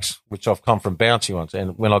turning tracks, which I've come from bouncy ones.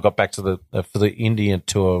 And when I got back to for the Indian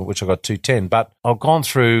tour, which I got 210. But I've gone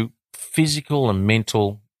through physical and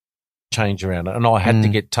mental change around it. And I had to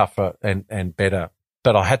get tougher and better.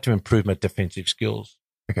 But I had to improve my defensive skills.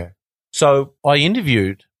 Okay. So I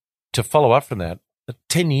interviewed, to follow up from that,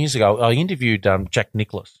 10 years ago, I interviewed Jack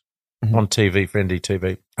Nicklaus on TV for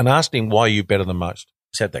NDTV and asked him, why are you better than most?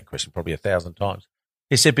 He said that question probably 1,000 times.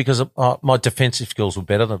 He said, because my defensive skills were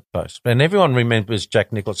better than most. And everyone remembers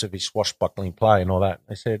Jack Nicklaus of his swashbuckling play and all that.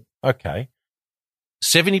 They said, okay,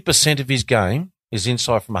 70% of his game is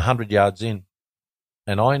inside from 100 yards in.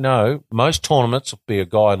 And I know most tournaments will be a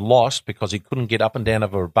guy lost because he couldn't get up and down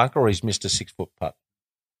over a bunker or he's missed a 6-foot putt.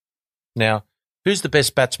 Now, who's the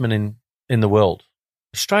best batsman in the world?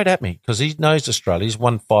 Straight at me, because he knows Australia. He's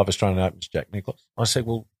won 5 Australian Opens, Jack Nicklaus. I said,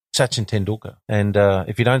 well, Sachin Tendulkar. And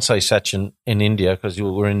if you don't say Sachin in India, because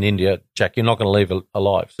you were in India, Jack, you're not going to leave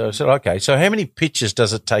alive. So I said, okay, so how many pitches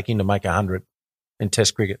does it take him to make 100 in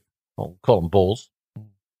Test cricket? I'll call them balls.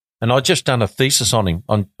 And I'd just done a thesis on him,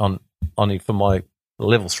 on him for my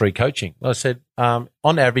level 3 coaching. I said, on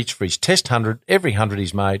average for his Test 100, every 100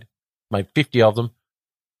 he's made 50 of them,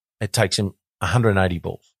 it takes him 180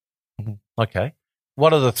 balls. Okay.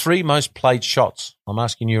 What are the 3 most played shots? I'm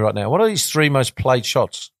asking you right now. What are these 3 most played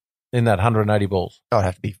shots in that 180 balls? I'd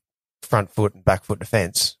have to be front foot and back foot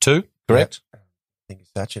defence. 2, correct? Yep. I think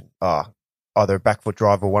it's Sachin. Either a back foot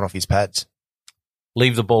drive or one off his pads.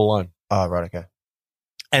 Leave the ball alone. Oh, right, okay.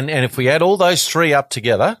 And if we add all those three up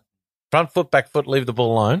together, front foot, back foot, leave the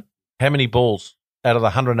ball alone, how many balls out of the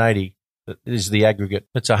 180 is the aggregate?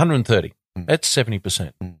 It's 130. That's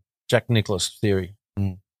 70%. Jack Nicklaus theory.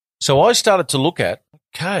 So I started to look at,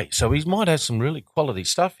 okay, so he might have some really quality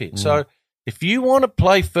stuff here. So if you want to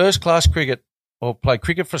play first-class cricket or play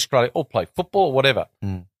cricket for Australia or play football or whatever,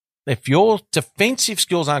 if your defensive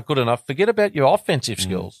skills aren't good enough, forget about your offensive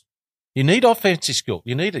skills. You need offensive skill.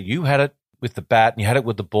 You had it with the bat and you had it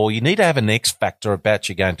with the ball. You need to have an X factor about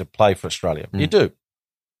your game to play for Australia. You do.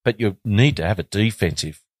 But you need to have a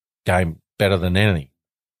defensive game better than any.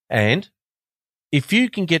 And if you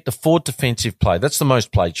can get the forward defensive play, that's the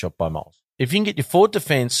most played shot by Miles. If you can get your forward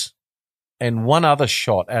defense and one other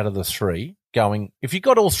shot out of the three going, if you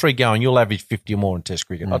got all three going, you'll average 50 or more in Test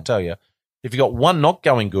cricket. I'll tell you. If you got one not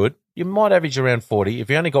going good, you might average around 40. If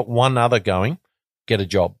you only got one other going, get a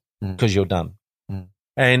job because you're done.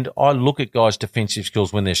 And I look at guys' defensive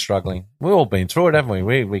skills when they're struggling. We've all been through it, haven't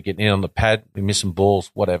we? We get in on the pad, we're missing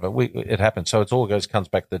balls, whatever. It happens. So it all comes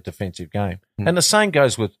back to the defensive game. And the same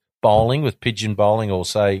goes with bowling, with pigeon bowling or,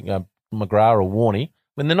 say, McGrath or Warney.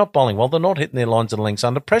 When they're not bowling well, they're not hitting their lines and lengths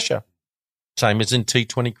under pressure. Same as in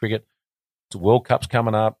T20 cricket. The World Cup's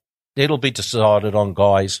coming up. It'll be decided on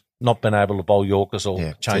guys not being able to bowl Yorkers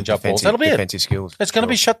or change up balls. That'll be it. Defensive skills. It's going to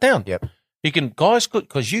be shut down. Yep. You can, guys,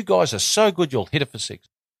 because you guys are so good, you'll hit it for six.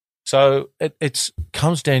 So it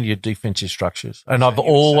comes down to your defensive structures. And I've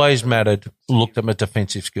always looked at my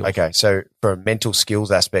defensive skills. Okay, so for a mental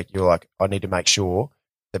skills aspect, you're like, I need to make sure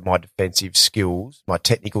that my defensive skills, my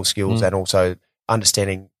technical skills, and also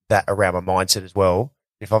understanding that around my mindset as well,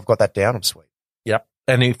 if I've got that down, I'm sweet. Yep.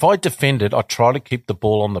 And if I defended, I try to keep the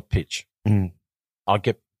ball on the pitch. I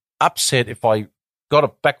get upset if I got a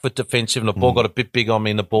back foot defensive and the ball got a bit big on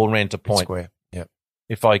me and the ball ran to point. Square. Yep.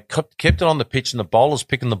 If I kept it on the pitch and the bowler's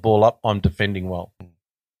picking the ball up, I'm defending well.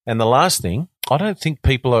 And the last thing, I don't think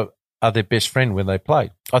people are their best friend when they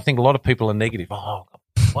play. I think a lot of people are negative. Oh,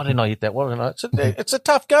 why didn't I hit that? Why didn't I? It's a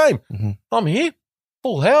tough game. I'm here,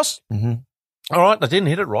 full house. All right, I didn't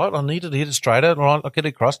hit it right. I needed to hit it straighter. All right, I'll get it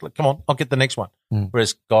across. Come on, I'll get the next one.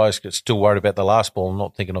 Whereas guys get still worried about the last ball and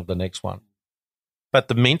not thinking of the next one. But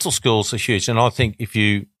the mental skills are huge. And I think if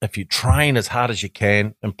you train as hard as you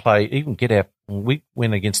can and play, even we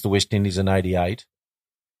went against the West Indies in 88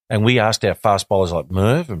 and we asked our fast bowlers like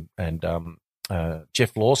Merv and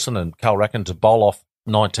Jeff Lawson and Carl Racken to bowl off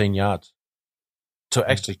 19 yards to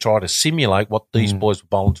actually try to simulate what these boys were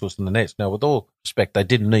bowling to us in the nets. Now, with all respect, they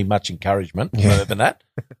didn't need much encouragement than that.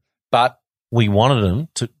 But we wanted them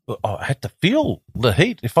to – I had to feel the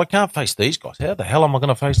heat. If I can't face these guys, how the hell am I going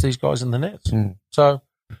to face these guys in the nets? So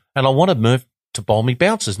 – and I wanted Merv to bowl me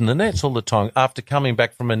bouncers in the nets all the time. After coming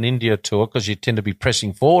back from an India tour, because you tend to be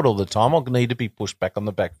pressing forward all the time, I need to be pushed back on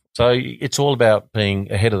the back. So it's all about being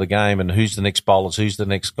ahead of the game and who's the next bowlers, who's the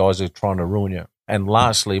next guys who are trying to ruin you. And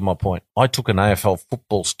lastly, my point, I took an AFL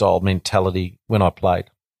football style mentality when I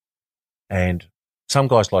played. And some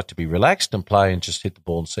guys like to be relaxed and play and just hit the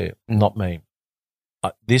ball and see it. Not me.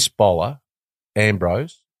 This bowler,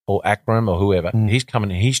 Ambrose or Akram or whoever, he's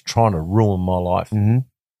coming in, he's trying to ruin my life.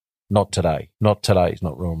 Not today. Not today. He's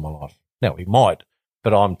not ruining my life. Now, he might,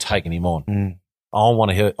 but I'm taking him on. I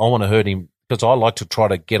want to hurt him because I like to try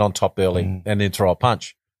to get on top early and then throw a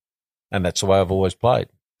punch. And that's the way I've always played.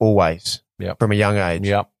 Always. Yeah. From a young age.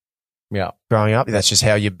 Yeah. Yeah. Growing up, that's just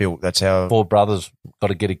how you're built. That's how. Four brothers, got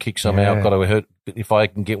to get a kick somehow. Got to hurt. If I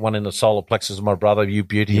can get one in the solar plexus of my brother, you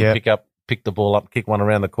beauty. You pick the ball up, kick one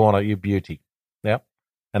around the corner, you beauty. Yeah.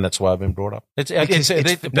 And that's why I've been brought up.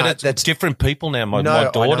 It's different people now. My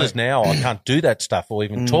daughters now, I can't do that stuff or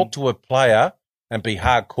even talk to a player and be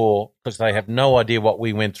hardcore because they have no idea what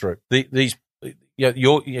we went through. You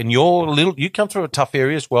come through a tough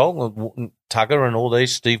area as well. Tugger and all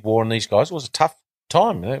these, Steve Waugh and these guys. It was a tough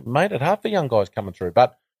time. It made it hard for young guys coming through.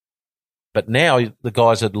 But now the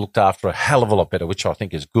guys are looked after a hell of a lot better, which I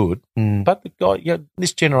think is good. But the guy,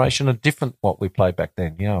 this generation are different what we played back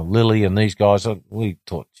then. Lily and these guys, we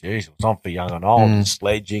thought, geez, it was on for young and old and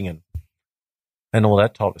sledging and all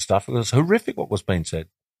that type of stuff. It was horrific what was being said.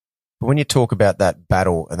 But when you talk about that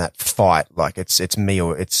battle and that fight, like it's me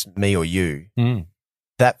or you,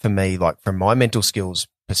 that for me, like from my mental skills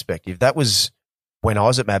perspective, that was when I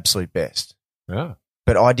was at my absolute best. Yeah.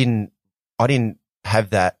 But I didn't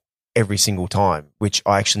have that every single time, which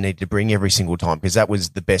I actually needed to bring every single time because that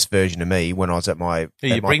was the best version of me when I was at my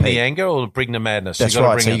You bring the anger or bring the madness? That's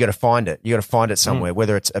right. So you got to find it. You got to find it somewhere,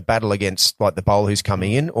 whether it's a battle against like the bowler who's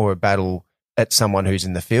coming in or a battle at someone who's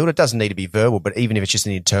in the field. It doesn't need to be verbal, but even if it's just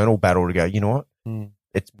an internal battle to go, you know what?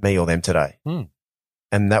 It's me or them today.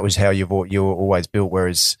 And that was how you were always built.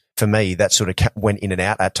 Whereas for me, that sort of went in and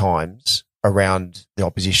out at times around the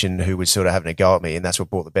opposition who was sort of having a go at me, and that's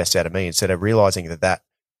what brought the best out of me, instead of realizing that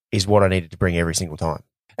is what I needed to bring every single time.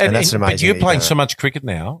 And that's amazing. But you're playing so much cricket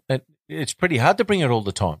now, it's pretty hard to bring it all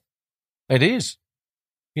the time. It is.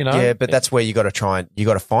 Yeah, but that's where you got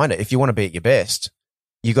to find it. If you want to be at your best,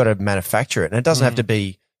 you got to manufacture it. And it doesn't have to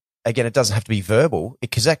be, again, it doesn't have to be verbal,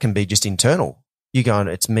 because that can be just internal. You going,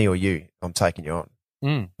 it's me or you, I'm taking you on.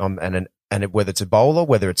 Whether it's a bowler,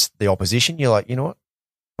 whether it's the opposition, you're like, you know what?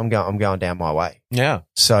 I'm going down my way. Yeah.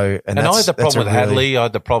 So, and I had the problem with Hadley. I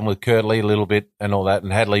had the problem with Kirtley a little bit and all that.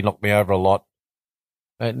 And Hadley knocked me over a lot.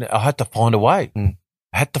 And I had to find a way. I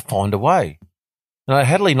had to find a way. And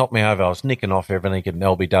Hadley knocked me over. I was nicking off everything at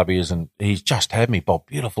LBWs, and he's just had me bowl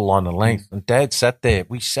beautiful line and length. And Dad sat there.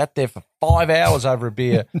 We sat there for 5 hours over a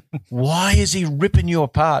beer. Why is he ripping you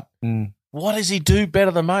apart? What does he do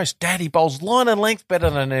better than most? Dad, he bowls line and length better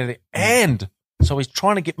than anything. And so he's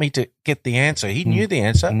trying to get me to get the answer. He knew the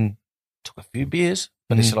answer. Took a few beers,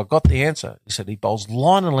 but he said, I got the answer. He said he bowls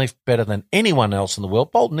line and length better than anyone else in the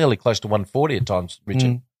world. Bowled nearly close to 140 at times,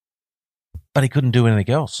 Richard. But he couldn't do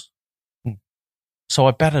anything else. So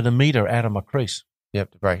I batted a metre out of my crease.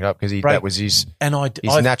 Yep, to break it up, because that was his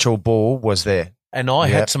natural ball was there. And I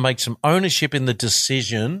had to make some ownership in the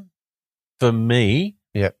decision for me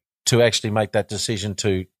to actually make that decision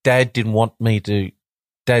to, Dad didn't want me to,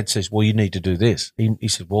 Dad says, well, you need to do this. He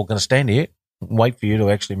said, well, I'm going to stand here and wait for you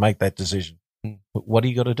to actually make that decision. But what do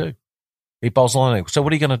you got to do? He bowls line. So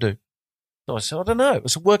what are you going to do? So I said, I don't know. I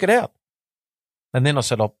said, work it out. And then I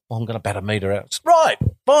said, I'm going to bat a metre out. Said, right,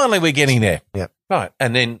 finally we're getting there. Yeah. Right.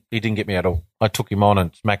 And then he didn't get me at all. I took him on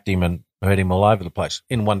and smacked him and hurt him all over the place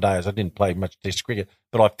in one day, as I didn't play much Test cricket,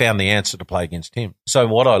 but I found the answer to play against him. So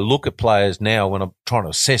what I look at players now when I'm trying to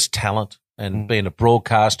assess talent and being a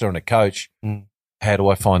broadcaster and a coach, how do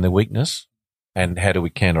I find their weakness and how do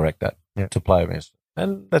we counteract that to play against it?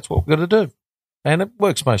 And that's what we've got to do. And it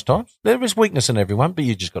works most times. There is weakness in everyone, but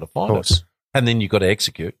you just got to find it. And then you've got to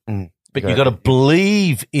execute. But you've got to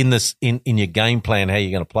believe in this, in your game plan, how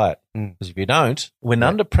you're going to play it. Because if you don't, when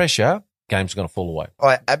under pressure, game's going to fall away.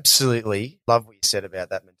 I absolutely love what you said about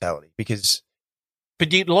that mentality, because...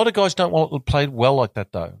 But a lot of guys don't want to play well like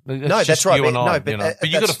that, though. That's right. But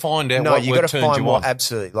you've got to find out what work turns you on.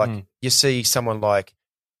 Absolutely. Like you see someone like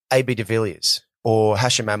AB de Villiers or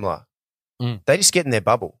Hashim Amla, they just get in their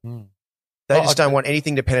bubble. They just don't want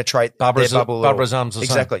anything to penetrate their bubble. Barbara's arms are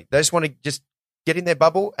exactly. They just want to just get in their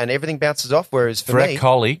bubble and everything bounces off. Whereas for Virat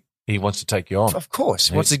Kohli, he wants to take you on. Of course,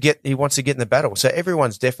 he wants to get in the battle. So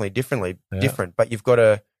everyone's definitely different, but you've got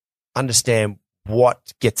to understand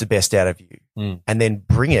what gets the best out of you, and then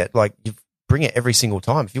bring it. Like you bring it every single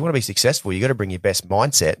time. If you want to be successful, you got to bring your best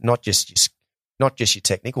mindset, not just your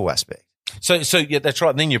technical aspect. So yeah, that's right.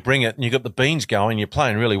 And then you bring it, and you got the beans going. You're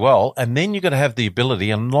playing really well, and then you got to have the ability.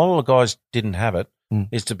 And a lot of the guys didn't have it.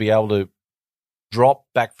 Is to be able to drop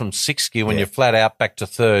back from sixth gear when you're flat out back to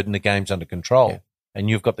third, and the game's under control, and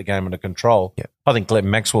you've got the game under control. Yeah. I think Glenn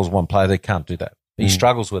Maxwell's one player that can't do that. He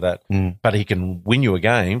struggles with that, but he can win you a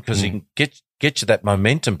game because he can get you that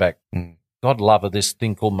momentum back. God love of this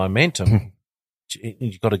thing called momentum.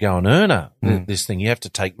 You've got to go and earn her, this thing. You have to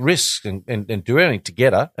take risks and do everything to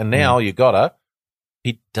get her. And now you got her.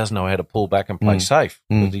 He doesn't know how to pull back and play safe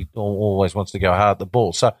because he always wants to go hard at the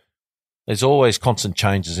ball. So there's always constant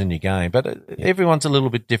changes in your game, but everyone's a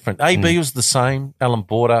little bit different. AB was the same. Alan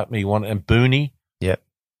Border, and Booney. Yeah.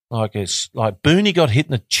 Like Booney got hit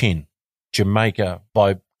in the chin, Jamaica,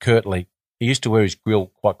 by Kirtley. He used to wear his grill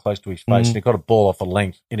quite close to his face, and he got a ball off a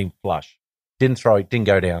length, hit him flush. Didn't throw it, didn't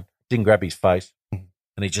go down, didn't grab his face, and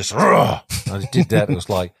he just did that. It was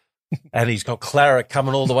like, and he's got claret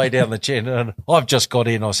coming all the way down the chin, and I've just got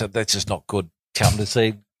in. I said, that's just not good. Come to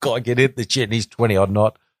see, got to get in the chin. He's 20-odd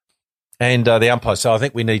knot. And the umpire, so I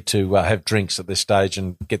think we need to have drinks at this stage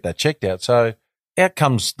and get that checked out. So out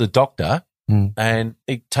comes the doctor, and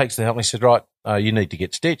he takes the helmet and he said, right, you need to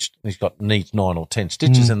get stitched. And he's needs 9 or 10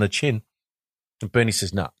 stitches in the chin. And Bernie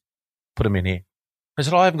says, no, put him in here. I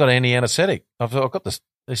said, I haven't got any anaesthetic. I've got this.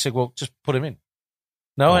 They said, well, just put him in.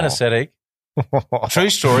 No anaesthetic. True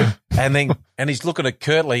story. And he's looking at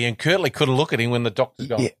Kirtley, and Kirtley couldn't look at him when the doctor's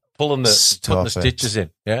gone, putting the stitches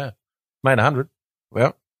in. Yeah. Made 100.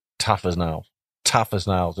 Well, tough as nails. Tough as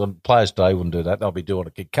nails. And players today wouldn't do that. They'll be doing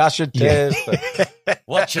a concussion test.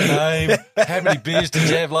 What's your name? How many beers did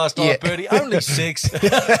you have last night, Bertie? Only 6.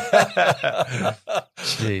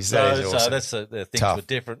 Jeez, that is awesome. So that's things were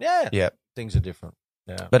different. Yeah. Things are different.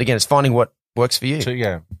 Yeah. But again, it's finding what works for you. So,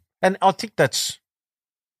 yeah. And I think that's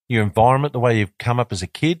your environment, the way you've come up as a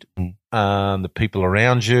kid, the people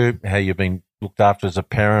around you, how you've been looked after as a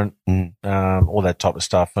parent, all that type of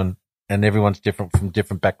stuff. And everyone's different from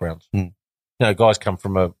different backgrounds. You know, guys come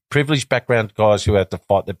from a privileged background, guys who have to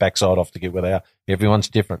fight their backside off to get where they are. Everyone's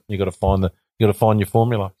different. You got to find your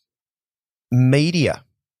formula. Media.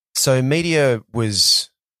 So media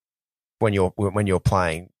was when you're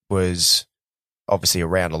playing was obviously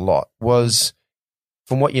around a lot. Was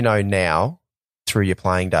from what you know now through your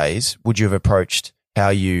playing days, would you have approached how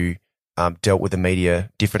you dealt with the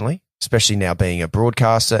media differently, especially now being a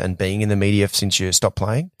broadcaster and being in the media since you stopped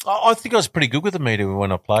playing? I think I was pretty good with the media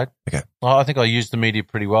when I played. Okay. I think I used the media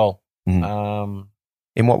pretty well. In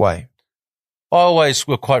what way? I always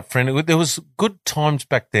were quite friendly. There was good times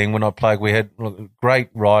back then when I played. We had great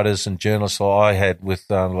writers and journalists. I had with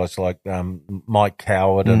Mike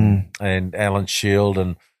Howard and Alan Shield,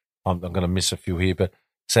 and I'm going to miss a few here, but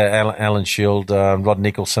so Alan Shield, Rod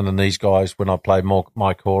Nicholson, and these guys when I played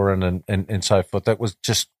Mike Horan and so forth. That was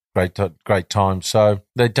just great time. So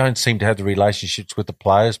they don't seem to have the relationships with the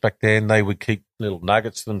players back then. They would keep little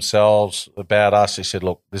nuggets to themselves about us. They said,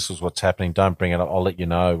 "Look, this is what's happening. Don't bring it up. I'll let you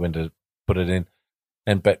know when to put it in."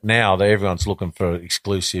 But now everyone's looking for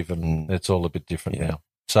exclusive, and it's all a bit different now.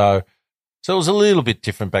 So it was a little bit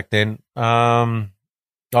different back then.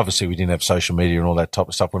 Obviously, we didn't have social media and all that type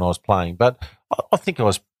of stuff when I was playing, but I think I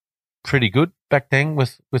was pretty good back then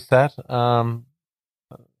with that.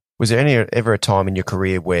 Was there ever a time in your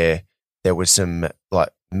career where there was some like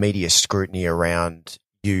media scrutiny around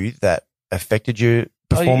you that affected your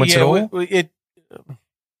performance at all? It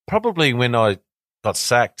probably when I got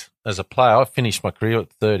sacked as a player. I finished my career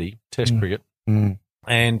at 30, Test cricket,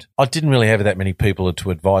 and I didn't really have that many people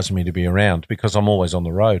to advise me to be around because I'm always on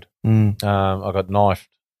the road. I got knifed,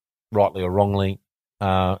 rightly or wrongly,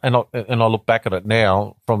 and I look back at it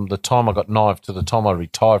now. From the time I got knifed to the time I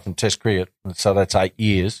retired from Test cricket, so that's 8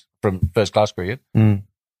 years from first class cricket.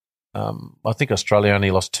 I think Australia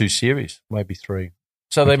only lost 2 series, maybe 3.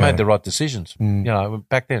 So they made the right decisions, you know,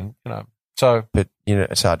 back then, you know. So, but you know,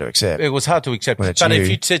 it's hard to accept. It was hard to accept. But if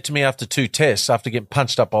you said to me after 2 tests, after getting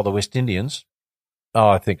punched up by the West Indians,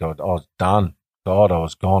 I think I was done. God, I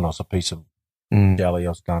was gone. I was a piece of jelly. I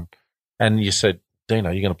was done. And you said, Dino,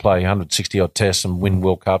 you're going to play 160 odd tests and win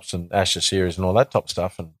World Cups and Ashes series and all that type of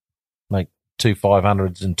stuff, and make 2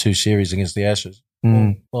 500s and 2 series against the Ashes.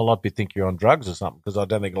 Well, I'd think you're on drugs or something because I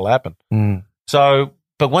don't think it'll happen. So,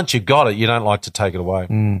 but once you got it, you don't like to take it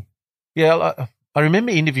away. Yeah. I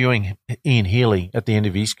remember interviewing Ian Healy at the end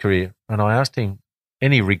of his career, and I asked him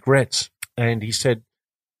any regrets, and he said,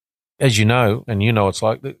 as you know, and you know it's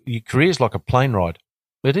like, your career's like a plane ride.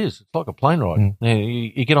 It is. It's like a plane ride.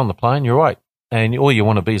 You get on the plane, you're right, and all you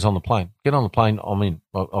want to be is on the plane. Get on the plane, I'm in.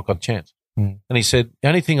 I've got a chance. And he said, the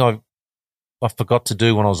only thing I forgot to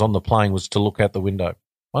do when I was on the plane was to look out the window.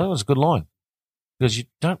 I think it was a good line because you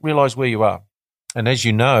don't realise where you are. And as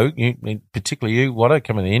you know, particularly you, Watto,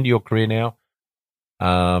 coming to the end of your career now,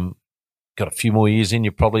 got a few more years in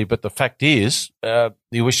you probably, but the fact is,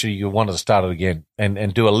 you wish you wanted to start it again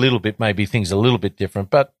and do a little bit, maybe things a little bit different,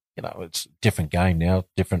 but you know, it's a different game now,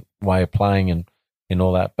 different way of playing and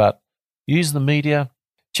all that, but use the media.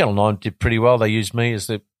 Channel 9 did pretty well. They used me as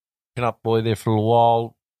the pin-up boy there for a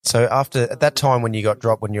while. So at that time when you got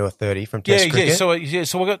dropped when you were 30 from Test cricket? So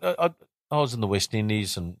I was in the West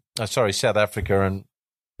Indies and, South Africa, and,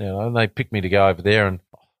 you know, and they picked me to go over there,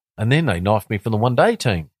 and then they knifed me from the one-day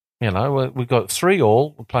team. You know, we got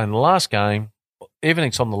 3-all. We're playing the last game.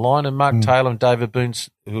 Everything's on the line, and Mark Taylor and David Boone,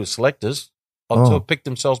 who were selectors, picked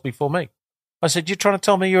themselves before me. I said, "You're trying to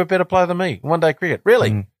tell me you're a better player than me? One-day cricket,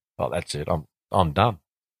 really?" Oh, that's it. I'm done.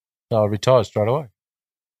 So I retired straight away.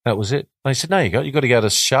 That was it. And he said, "No, you got to go to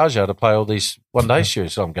Sharjah to play all these one-day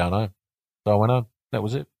series." So I'm going home. So I went home. That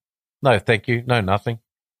was it. No, thank you. No, nothing.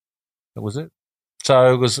 That was it.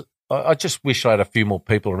 So it was. I just wish I had a few more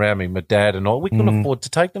people around me, my dad and all. We couldn't afford to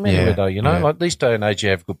take them anywhere, though, you know. Like these day and age, you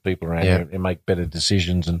have good people around you and make better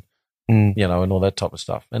decisions and, you know, and all that type of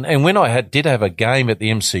stuff. And when I did have a game at the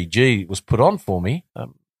MCG, it was put on for me.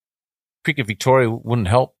 Cricket Victoria wouldn't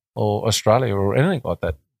help, or Australia or anything like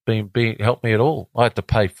that, help me at all. I had to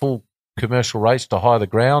pay full commercial rates to hire the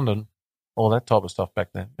ground and all that type of stuff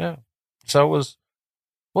back then. Yeah. So it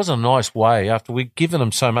was a nice way after we'd given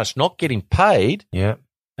them so much, not getting paid. Yeah.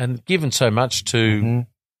 And given so much to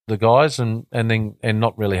the guys and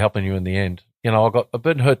not really helping you in the end. You know, I've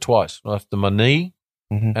been hurt twice. After my knee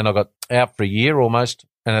and I got out for a year almost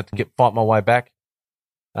and had to fight my way back,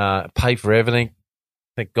 pay for everything.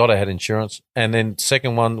 Thank God I had insurance. And then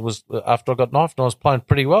second one was after I got knifed and I was playing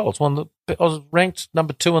pretty well. It's one that I was ranked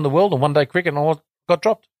number 2 in the world in one-day cricket and I got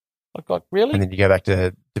dropped. I got, really? And then you go back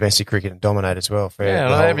to domestic cricket and dominate as well. For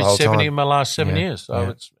I averaged 70 in my last 7 years.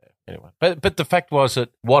 So Anyway, but the fact was that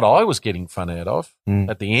what I was getting fun out of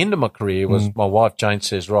at the end of my career was my wife Jane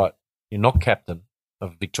says, right, you're not captain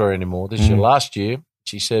of Victoria anymore. This is your last year.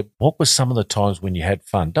 She said, what were some of the times when you had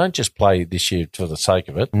fun? Don't just play this year for the sake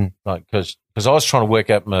of it. Like, because I was trying to work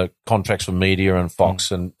out my contracts with media and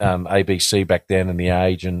Fox and ABC back then and The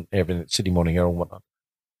Age and everything, Sydney Morning Herald and whatnot.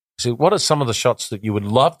 So what are some of the shots that you would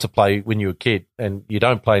love to play when you were a kid and you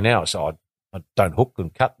don't play now? So I don't hook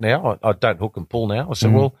and cut now. I don't hook and pull now. I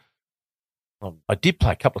said, well, I did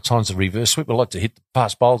play a couple of times the reverse sweep. I like to hit the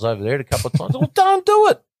fast bowls over there a couple of times. Well, don't do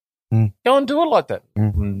it. Go and do it like that.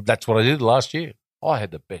 And that's what I did last year. I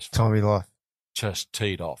had the best time of your life. Just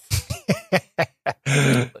teed off.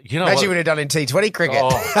 Imagine when you'd done in T20 cricket.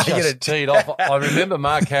 Oh, just teed off. I remember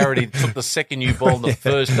Mark Harrity took the second new ball on the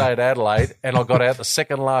first day at Adelaide, and I got out the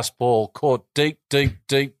second last ball, caught deep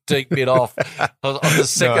mid off. On the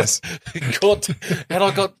second, caught, and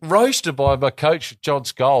I got roasted by my coach, John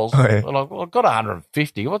Scholes. Oh, yeah. And I got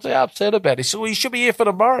 150. What's he upset about? He said, well, you should be here for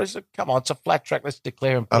tomorrow. I said, come on, it's a flat track. Let's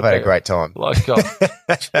declare him. I've had a great time. Like,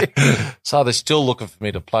 so they're still looking for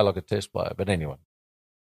me to play like a test player. But anyway.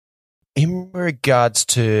 In regards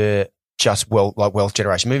to just wealth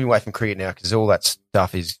generation, moving away from cricket now, because all that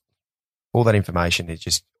information is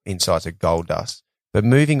just insights of gold dust. But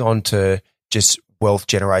moving on to just wealth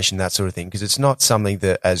generation, that sort of thing, because it's not something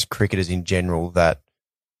that as cricketers in general that,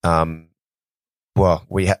 we're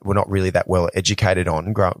not really that well educated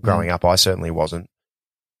on growing up. I certainly wasn't.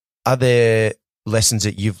 Are there lessons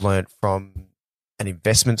that you've learned from an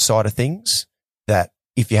investment side of things that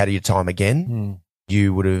if you had your time again,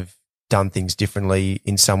 you would have done things differently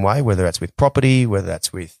in some way, whether that's with property, whether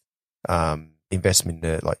that's with investment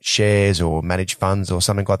like shares or managed funds or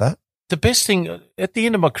something like that? The best thing at the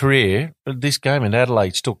end of my career, this game in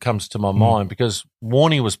Adelaide still comes to my mind because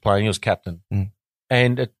Warnie was playing, he was captain.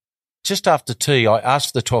 And just after tea, I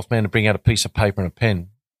asked the 12th man to bring out a piece of paper and a pen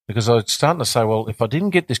because I was starting to say, well, if I didn't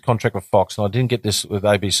get this contract with Fox and I didn't get this with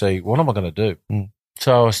ABC, what am I going to do?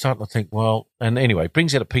 So I was starting to think, well, and anyway,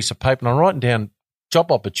 brings out a piece of paper and I'm writing down job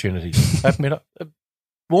opportunities.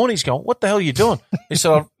 Warnie's going, what the hell are you doing? He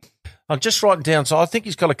said, I'm just writing down. So I think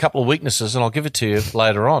he's got a couple of weaknesses and I'll give it to you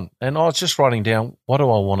later on. And I was just writing down, what do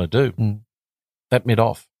I want to do? That mid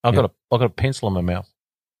off. I've got a pencil in my mouth.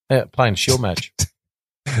 Playing a shield match.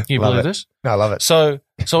 Can you believe this? No, I love it. So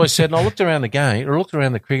I said, and I looked around the game, I looked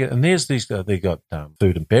around the cricket, and there's these, they got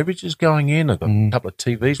food and beverages going in. They've got a couple of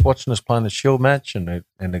TVs watching us playing the shield match, and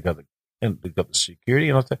they've got the security.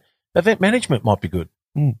 And I thought, event management might be good.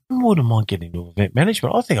 I wouldn't mind getting into event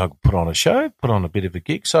management. I think I could put on a show, put on a bit of a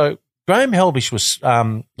gig. So Graham Helbish was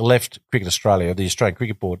left Cricket Australia, the Australian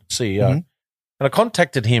Cricket Board CEO, and I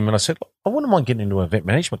contacted him and I said, I wouldn't mind getting into an event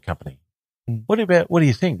management company. What do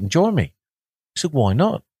you think? Join me. He said, why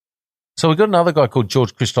not? So we got another guy called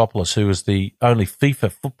George Christopoulos, who was the only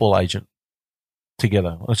FIFA football agent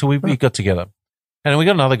together. So we got together. And we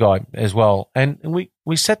got another guy as well. And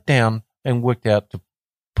we sat down and worked out to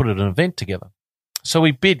put an event together. So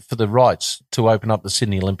we bid for the rights to open up the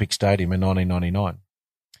Sydney Olympic Stadium in 1999.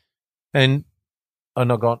 And I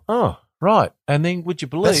got, oh, right. And then would you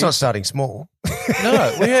believe... That's not starting small.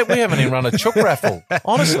 No, we haven't even run a chook raffle,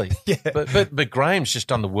 honestly. Yeah. But Graham's just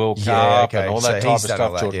done the World Cup and all that type of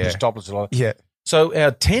stuff. George Christopoulos. Yeah. So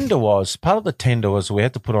our tender was, part of the tender was we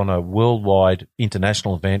had to put on a worldwide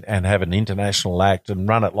international event and have an international act and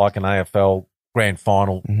run it like an AFL grand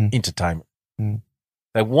final entertainment.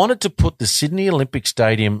 They wanted to put the Sydney Olympic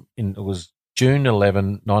Stadium it was June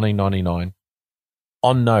 11, 1999,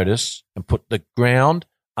 on notice and put the ground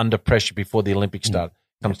under pressure before the Olympics started.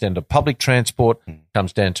 Comes down to public transport,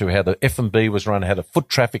 comes down to how the F&B was run, how the foot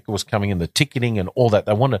traffic was coming in, the ticketing and all that.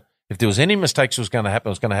 They wanted, if there was any mistakes that was going to happen,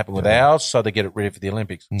 it was going to happen with ours, so they get it ready for the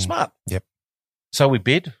Olympics. Smart. Yep. So we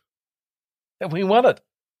bid, and we won it.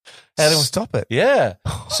 And stop it. Yeah.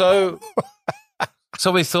 So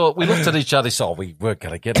we thought, we looked at each other, so we weren't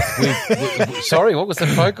going to get it. Sorry, what was the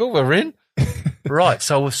phone call? We're in? Right.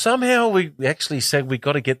 So somehow we actually said we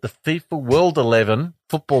got to get the FIFA World 11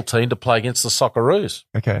 football team to play against the Socceroos.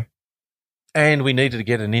 Okay. And we needed to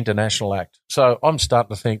get an international act. So I'm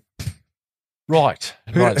starting to think, right.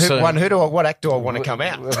 What act do I want to come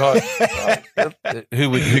out? Right.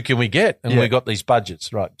 Who can we get? And we got these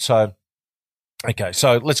budgets. Right. So, okay.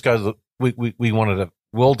 So let's go. We wanted a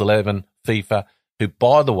World 11 FIFA, who,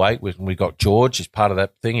 by the way, we got George as part of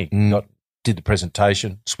that thing. He did the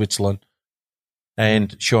presentation, Switzerland.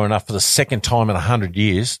 And sure enough, for the second time in 100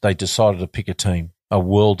 years, they decided to pick a team, a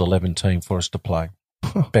World 11 team for us to play.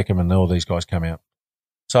 Beckham and all these guys come out.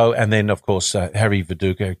 So, and then, of course, Harry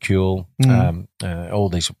Viduka, Kuhl, all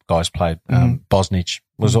these guys played. Bosnich.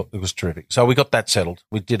 It was terrific. So we got that settled.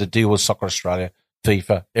 We did a deal with Soccer Australia,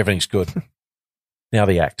 FIFA. Everything's good. Now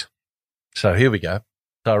the act. So here we go.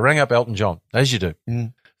 So I rang up Elton John, as you do.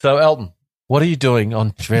 So, Elton, what are you doing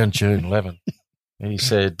on around June 11? And he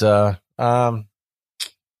said, I'm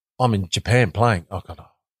in Japan playing. I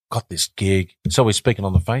got this gig. So we're speaking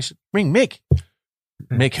on the face. Ring Mick.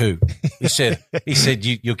 Mick who? He said,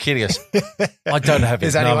 you're kidding us. I don't have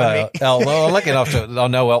his number. Well, lucky enough I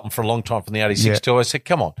know Elton for a long time from the 86 tour. I said,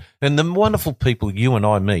 come on. And the wonderful people you and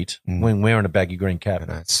I meet when wearing a baggy green cap.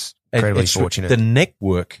 That's incredibly fortunate. The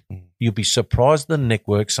network, you'll be surprised the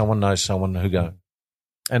network, someone knows someone who go.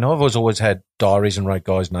 And I've always had diaries and wrote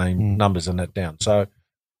guys' numbers and that down. So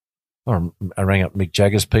I rang up Mick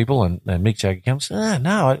Jagger's people and Mick Jagger comes,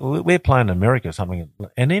 no, we're playing in America or something.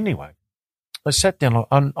 And anyway, I sat down.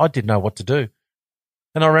 I didn't know what to do.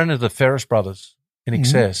 And I ran into the Ferris brothers in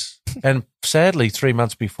excess. And sadly, 3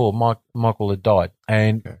 months before, Michael had died.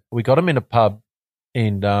 And we got him in a pub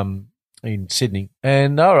in Sydney.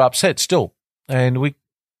 And they were upset still. And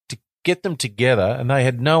to get them together, and they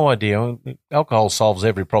had no idea. Alcohol solves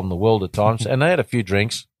every problem in the world at times. And they had a few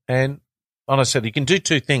drinks. And I said, you can do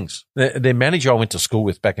two things. Their manager I went to school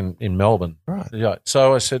with back in Melbourne. Right. Yeah.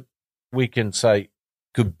 So I said, we can say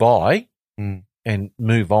goodbye and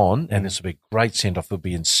move on, and this will be a great send-off. It'll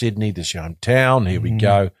be in Sydney, this your hometown. Here we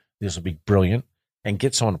go. This will be brilliant. And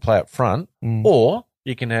get someone to play up front. Or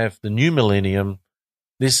you can have the new millennium.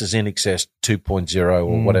 This is In Excess 2.0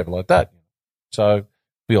 or whatever like that. So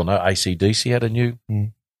we all know AC/DC had a new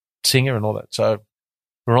singer and all that. So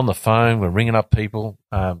we're on the phone. We're ringing up people.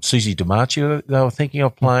 Susie DiMarcio, they were thinking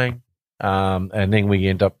of playing. And then we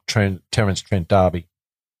end up Terence Trent D'Arby.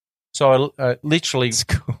 So I literally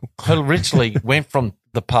went from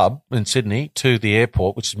the pub in Sydney to the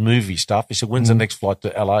airport, which is movie stuff. He said, when's the next flight to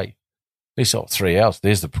LA? He said, 3 hours.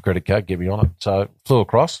 There's the credit card. Get me on it. So flew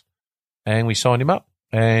across and we signed him up.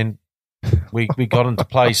 And we got him to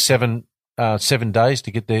play 7 days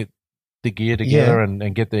to get the gear together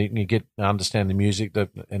and get understand the music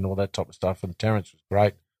and all that type of stuff. And Terence was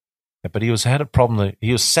great. But he had a problem.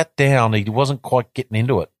 He was sat down. He wasn't quite getting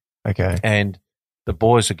into it. Okay. And the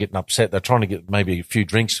boys are getting upset. They're trying to get maybe a few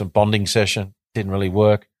drinks, some bonding session. Didn't really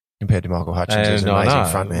work. Compared to Michael Hutchins, he was an amazing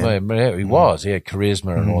frontman. Yeah, he was. He had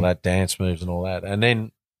charisma and all that, dance moves and all that. And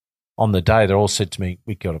then on the day, they all said to me,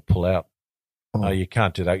 we got to pull out. You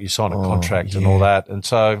can't do that. You sign a contract and all that. And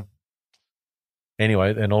so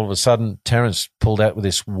anyway, then all of a sudden, Terence pulled out with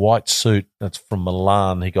this white suit that's from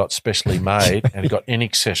Milan. He got specially made and he got In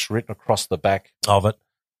Excess written across the back of it.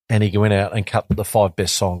 And he went out and cut the 5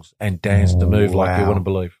 best songs and danced the move like you wouldn't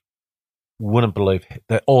believe. Wouldn't believe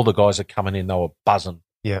that all the guys are coming in. They were buzzing.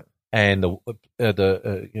 Yeah. And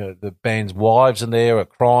the band's wives in there are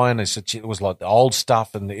crying. They said it was like the old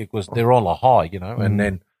stuff, and they're on a high, And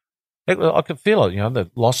then I could feel it.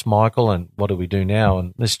 They lost Michael, and what do we do now?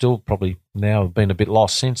 And they're still probably now been a bit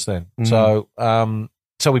lost since then. So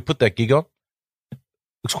we put that gig on.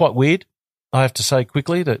 It's quite weird. I have to say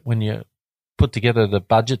quickly that when you put together the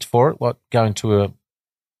budgets for it, going to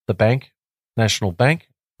the bank, National Bank,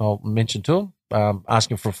 I'll mention to them,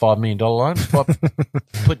 asking for a $5 million loan,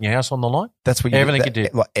 putting your house on the line. That's what everything you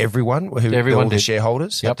did. Like everyone all the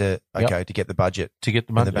shareholders had to get the budget to get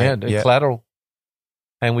the money, collateral.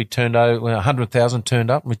 And we turned over 100,000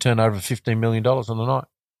 turned up, and we turned over $15 million on the night.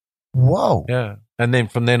 Whoa! Yeah, and then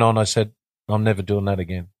from then on, I said, I'm never doing that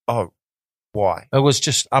again. Oh, why? It was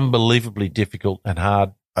just unbelievably difficult and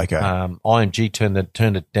hard. Okay. IMG turned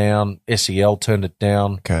it down. SEL turned it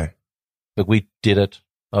down. Okay. But we did it.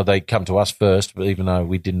 They come to us first, but even though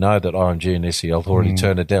we didn't know that IMG and SEL already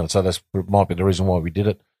turned it down. So that might be the reason why we did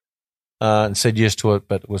it. And said yes to it,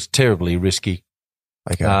 but it was terribly risky.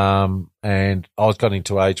 Okay. And I was getting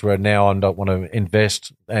to an age where now I don't want to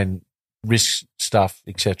invest and risk stuff,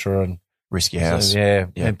 etc. And risk your house. So,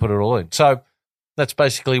 and put it all in. So that's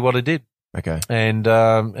basically what I did. Okay. And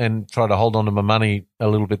try to hold on to my money a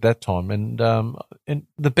little bit that time. And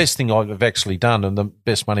the best thing I've actually done and the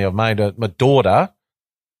best money I've made, my daughter,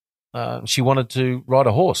 she wanted to ride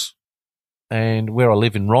a horse. And where I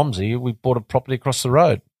live in Romsey, we bought a property across the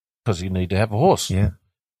road because you need to have a horse. Yeah.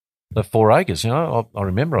 The 4 acres, I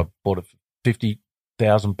remember I bought it for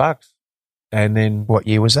 $50,000. And then. What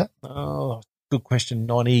year was that? Oh, good question.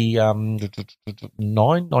 99,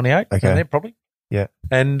 98. Okay. There, probably. Yeah.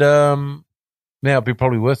 And now it'd be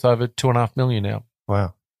probably worth over $2.5 million now.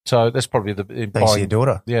 Wow. So that's probably the Thanks to your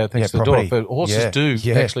daughter. Yeah, thanks to the daughter. But horses do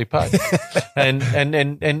actually pay,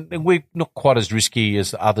 and we're not quite as risky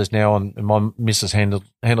as others now. And my missus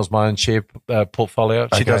handles my own share portfolio.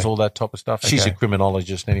 She does all that type of stuff. She's a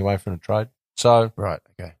criminologist anyway from the trade. So right,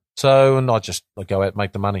 okay. So and I go out and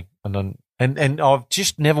make the money, and I've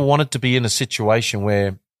just never wanted to be in a situation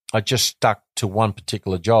where I just stuck to one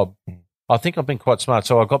particular job. I think I've been quite smart.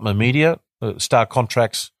 So I got my media, Star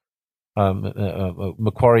Contracts,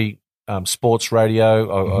 Macquarie Sports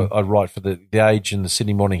Radio. I write for the Age and the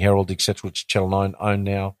Sydney Morning Herald, etc., which Channel 9 own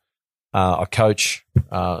now. I coach,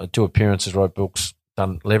 do appearances, write books,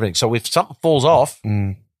 done everything. So if something falls off,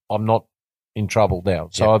 I'm not in trouble now.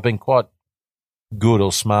 So I've been quite good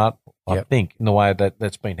or smart, I think, in the way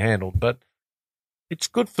that's been handled. But it's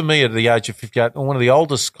good for me at the age of 58. One of the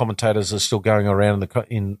oldest commentators is still going around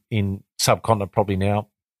in subcontinent probably now.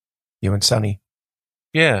 You and Sonny.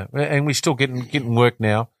 Yeah, and we're still getting work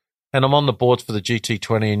now. And I'm on the boards for the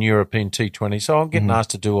GT20 and European T20, so I'm getting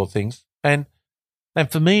asked to do all things. And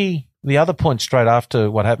for me, the other point straight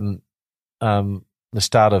after what happened, the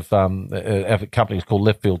start of a company called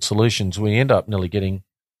Left Field Solutions, we end up nearly getting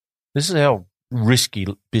 – this is how risky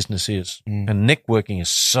business is, and networking is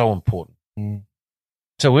so important.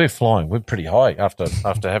 So we're flying. We're pretty high after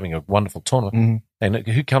having a wonderful tournament. And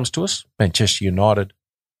who comes to us? Manchester United,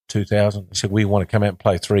 2000. They said, we want to come out and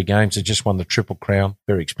play 3 games. They just won the Triple Crown.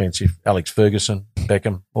 Very expensive. Alex Ferguson,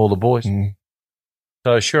 Beckham, all the boys.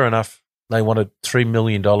 So sure enough, they wanted $3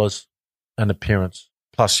 million an appearance.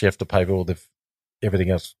 Plus you have to pay for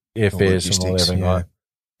everything else, airfares and all everything. Right?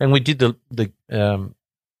 And we did the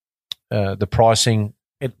pricing.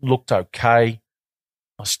 It looked okay.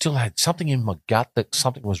 I still had something in my gut that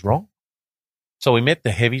something was wrong. So we met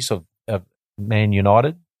the heavies of Man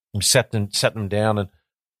United and sat them down, and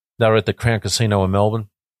they were at the Crown Casino in Melbourne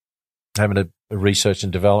having a research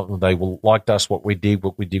and development. They liked us, what we did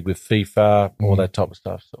with FIFA, all that type of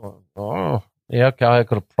stuff. So, okay, I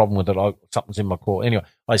got a problem with it. Something's in my core. Anyway,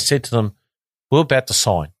 I said to them, we're about to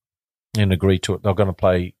sign and agree to it. They're going to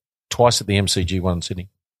play twice at the MCG, one in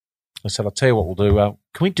Sydney. I said, I'll tell you what we'll do.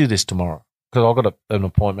 Can we do this tomorrow? Because I've got an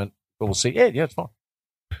appointment, but we'll see. Yeah, it's fine.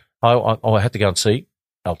 I had to go and see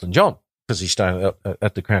Elton John because he's staying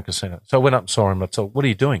at the Crown Casino. So I went up and saw him. I told, what are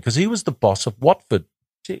you doing? Because he was the boss of Watford.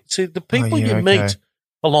 See the people meet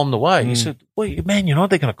along the way. He said, well, man, they're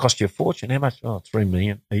going to cost you a fortune. How much? Oh, $3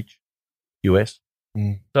 million each, US.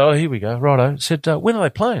 So here we go. Righto. Said, when are they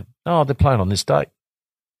playing? Oh, they're playing on this date.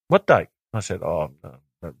 What date? I said,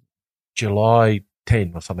 July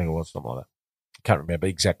 10 or something like that. I can't remember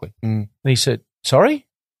exactly. And he said, sorry,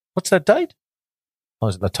 what's that date? I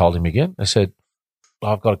told him again. I said,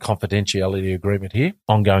 I've got a confidentiality agreement here.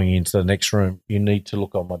 I'm going into the next room. You need to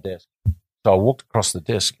look on my desk. So I walked across the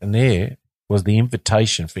desk, and there was the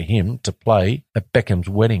invitation for him to play at Beckham's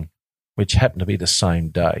wedding, which happened to be the same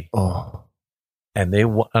day. Oh. And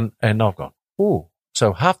I've gone,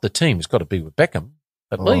 so half the team has got to be with Beckham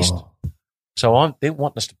at least. So they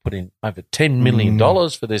want us to put in over $10 million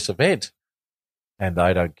for this event. And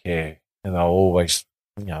they don't care. And they'll always,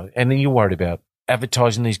 and then you're worried about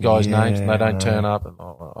advertising these guys' names and they don't turn up. And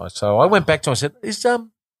so I went back to him and said, is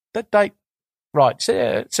that date right?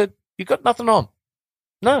 He said, you got nothing on?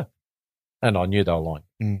 No. And I knew they were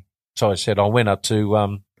lying. So I said, I went up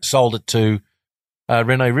to, sold it to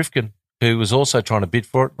Rene Rifkin, who was also trying to bid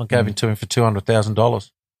for it. I gave it to him for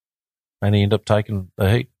 $200,000. And he ended up taking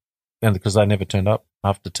the heat. And because they never turned up,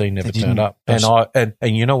 half the team never turned up. And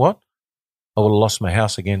you know what? I would have lost my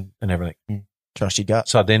house again and everything. Trust your gut.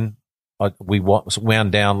 So then we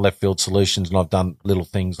wound down Left Field Solutions, and I've done little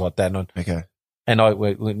things like that. And I've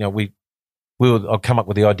come up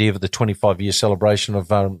with the idea of the 25-year celebration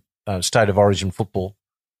of State of Origin football.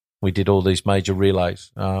 We did all these major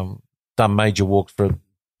relays, done major walks for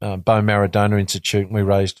Bo Maradona Institute. We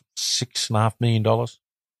raised $6.5 million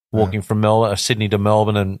walking from Sydney to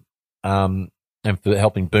Melbourne, and for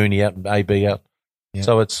helping Booney out and AB out. Yeah.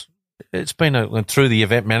 So it's been through the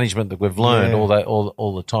event management that we've learned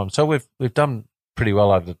all the time. So we've done pretty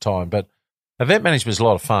well over the time. But event management is a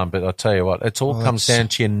lot of fun. But I tell you what, it all comes down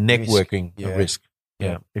to your networking risk.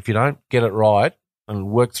 Yeah. If you don't get it right and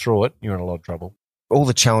work through it, you're in a lot of trouble. All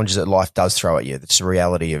the challenges that life does throw at you, that's the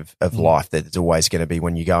reality of life, that it's always going to be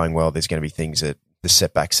when you're going well, there's going to be things the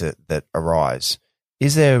setbacks that arise.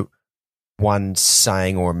 Is there one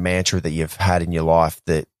saying or a mantra that you've had in your life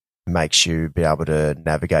that makes you be able to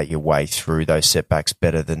navigate your way through those setbacks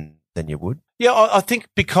better than you would? Yeah, I think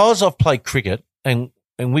because I've played cricket and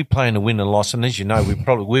we play in a win and loss, and as you know,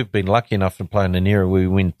 we've been lucky enough to play in an era where we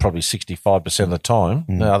win probably 65% of the time.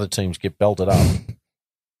 The other teams get belted up.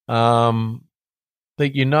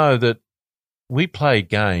 that you know that we play a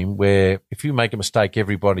game where if you make a mistake,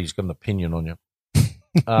 everybody's got an opinion on you.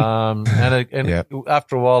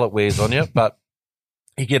 After a while it wears on you, but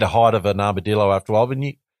you get a height of an armadillo after a while, but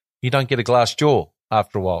you don't get a glass jaw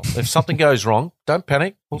after a while. If something goes wrong, don't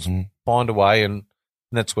panic. We'll find a way, and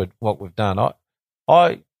that's what we've done.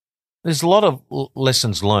 There's a lot of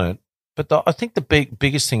lessons learned, but I think the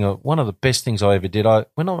biggest thing, one of the best things I ever did,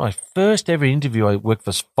 when on my first ever interview, I worked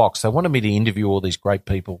for Fox. They wanted me to interview all these great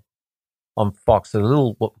people on Fox. They're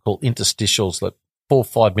little what we call interstitials, like 4 or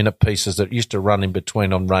 5 minute pieces that used to run in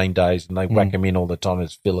between on rain days, and they whack them in all the time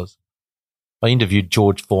as fillers. I interviewed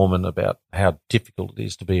George Foreman about how difficult it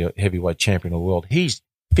is to be a heavyweight champion of the world. His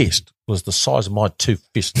fist was the size of my 2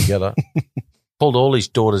 fists together. Called all his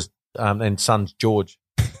daughters and sons George.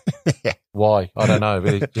 Why? I don't know.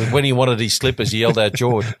 But when he wanted his slippers, he yelled out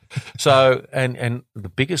George. So, and the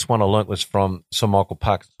biggest one I learnt was from Sir Michael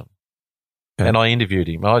Parkinson. Okay. And I interviewed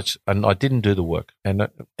him. And I didn't do the work.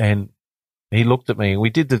 And he looked at me, and we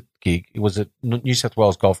did the gig. It was at New South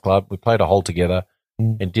Wales Golf Club. We played a hole together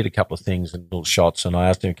and did a couple of things and little shots. And I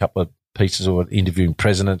asked him a couple of pieces of interviewing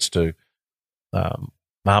presidents to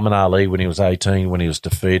Muhammad Ali when he was 18, when he was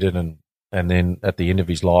defeated, and then at the end of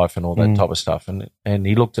his life and all that type of stuff. And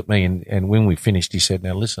he looked at me, and when we finished, he said,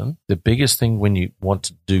 now listen, the biggest thing when you want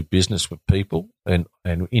to do business with people and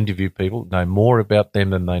interview people, know more about them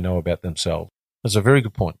than they know about themselves. That's a very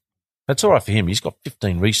good point. That's all right for him. He's got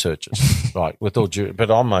 15 researchers, right, with all due, but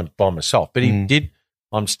I'm by myself. But he did,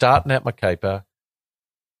 I'm starting out my caper,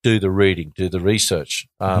 do the reading, do the research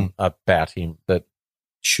about him that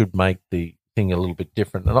should make the thing a little bit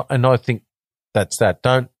different. And I think that's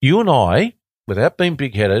that. You and I, without being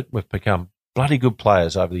big-headed, we've become bloody good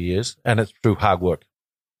players over the years, and it's through hard work.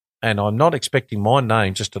 And I'm not expecting my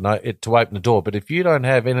name just to open the door. But if you don't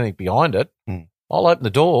have anything behind it, I'll open the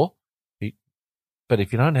door. But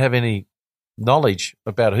if you don't have any knowledge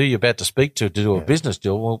about who you're about to speak to do a business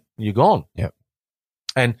deal, well, you're gone. Yep.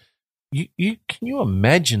 And can you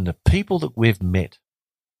imagine the people that we've met?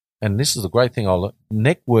 And this is the great thing,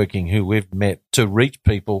 networking who we've met to reach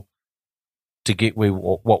people to get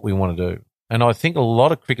what we want to do. And I think a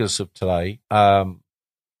lot of cricketers of today don't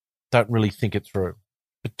really think it through,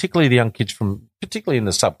 particularly the young kids particularly in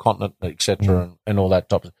the subcontinent, et cetera, and all that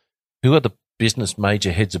type of, who are the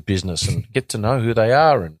major heads of business, and get to know who they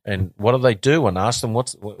are and what do they do, and ask them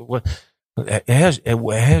how's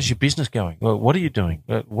your business going? What are you doing?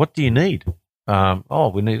 What do you need?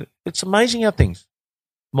 We need. It's amazing how things.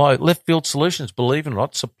 My Left Field Solutions, believe it or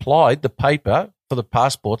not, supplied the paper for the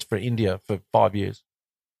passports for India for 5 years.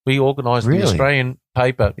 We organised the Australian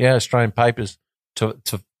papers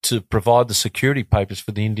to provide the security papers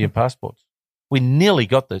for the Indian passports. We nearly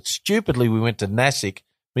got that. Stupidly, we went to NASIC.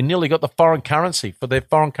 We nearly got the foreign currency for their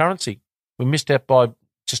foreign currency. We missed out by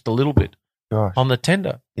just a little bit on the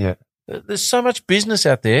tender. Yeah. There's so much business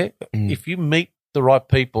out there. If you meet the right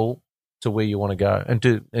people to where you want to go and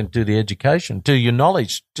do the education, do your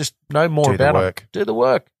knowledge, just know more about it. Do the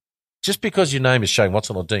work. Just because your name is Shane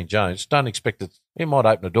Watson or Dean Jones, don't expect it might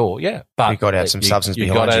open a door. Yeah. But you've got to have some substance behind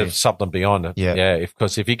it. You've got to have something behind it. Yeah.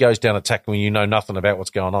 Because if he goes down attacking when you know nothing about what's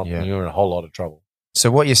going on, you're in a whole lot of trouble. So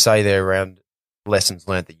what you say there around lessons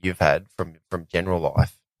learned that you've had from general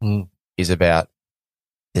life is about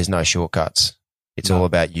there's no shortcuts. It's all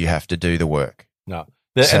about you have to do the work. No.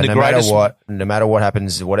 No matter what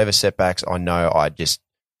happens, whatever setbacks, I know I just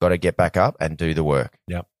got to get back up and do the work.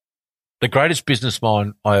 Yeah. The greatest business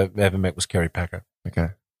mind I ever met was Kerry Packer. Okay.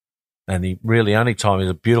 And the only time, he's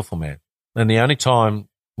a beautiful man. And the only time,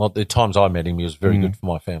 the times I met him, he was very good for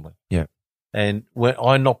my family. Yeah. And when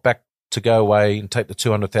I knocked back to go away and take the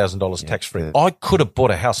 $200,000 tax-free, I could have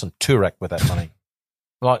bought a house in Toorak with that money.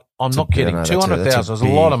 Like, I'm not kidding. $200,000 was a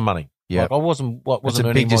lot of money. Yeah. Like, I wasn't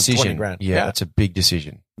earning more than 20 grand. Yeah, that's a big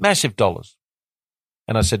decision. Massive dollars.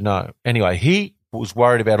 And I said no. Anyway, he was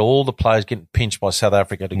worried about all the players getting pinched by South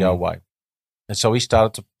Africa to go away. And so he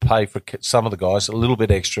started to pay for some of the guys a little bit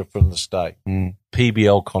extra from the state,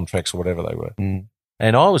 PBL contracts or whatever they were.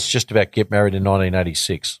 And I was just about to get married in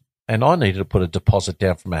 1986, and I needed to put a deposit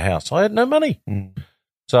down for my house. I had no money.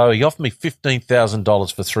 So he offered me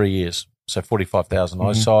 $15,000 for 3 years, so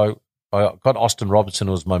 $45,000. So I got Austin Robertson,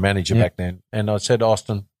 who was my manager back then, and I said,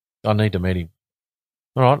 Austin, I need to meet him.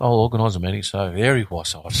 All right, I'll organise a meeting. So there he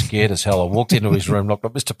was. I was scared as hell. I walked into his room, knocked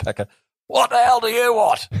up, Mr. Packer, what the hell do you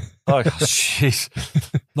want? Oh, jeez.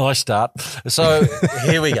 Nice start. So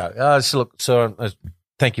here we go.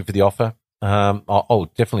 Thank you for the offer. I'll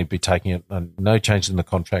definitely be taking it. No changes in the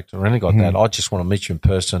contract or anything like that. I just want to meet you in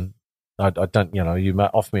person. I don't, you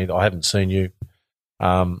offer me, I haven't seen you.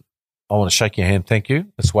 I want to shake your hand. Thank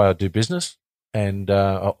you. That's the way I do business. And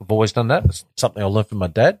I've always done that. It's something I learned from my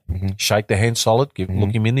dad. Mhm. Shake the hand solid,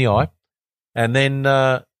 look him in the eye. And then,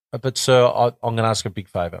 but sir, I'm going to ask a big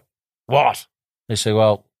favour. What? He said,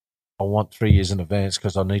 well, I want 3 years in advance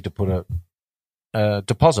because I need to put a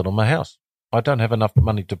deposit on my house. I don't have enough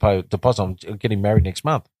money to pay a deposit. I'm getting married next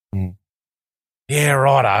month. Mm. Yeah,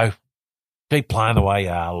 righto. Keep playing the way you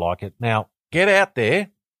are, I like it. Now, get out there.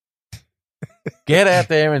 Get out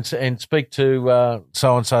there and speak to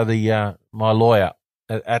so-and-so, my lawyer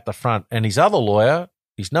at the front. And his other lawyer,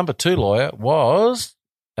 his number 2 lawyer, was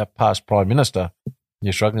our past Prime Minister.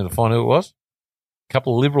 You're struggling to find who it was? A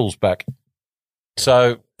couple of Liberals back.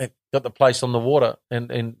 So it got the place on the water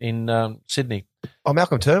in Sydney. Oh,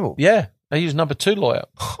 Malcolm Turnbull. Yeah, he was number 2 lawyer.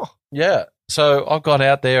 Yeah. So I've gone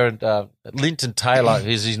out there and Linton Taylor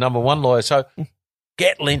is his number 1 lawyer. So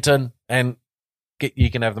get Linton and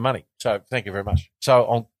you can have the money. So thank you very much. So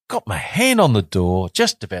I got my hand on the door,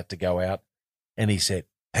 just about to go out, and he said,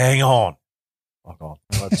 hang on.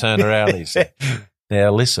 I turned around and he said,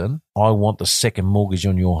 now listen, I want the second mortgage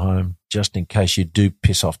on your home just in case you do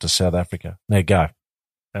piss off to South Africa. There go.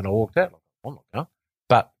 And I walked out. I'm not going.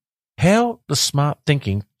 But how the smart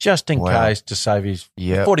thinking, just in case to save his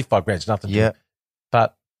 45 grand, nothing to do.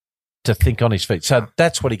 But to think on his feet. So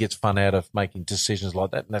that's what he gets fun out of, making decisions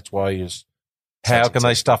like that. And that's why he's, how can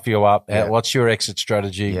they stuff you up? What's your exit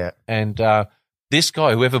strategy? Yeah. And this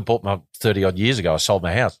guy, whoever bought my 30-odd years ago, I sold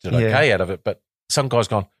my house, did okay out of it. But some guy's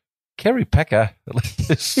gone, Kerry Packer,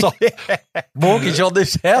 mortgage on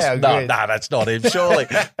this house? No, that's not him, surely.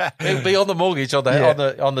 He'll be on the mortgage on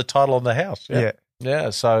the title on the house. Yeah.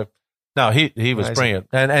 So, no, he was brilliant.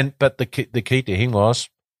 But the key to him was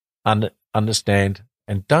understand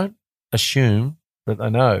and don't assume that they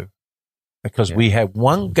know. Because we had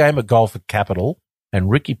one game of golf at Capital, and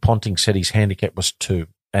Ricky Ponting said his handicap was 2,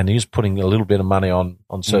 and he was putting a little bit of money on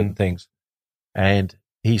certain things. And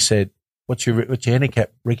he said, "What's your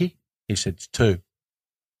handicap, Ricky?" He said, "It's 2."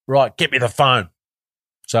 Right, get me the phone.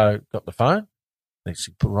 So got the phone. He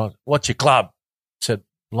said, "What's your club?" I said,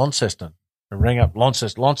 "Launceston." I rang up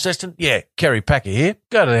Launceston. Launceston? Yeah, Kerry Packer here.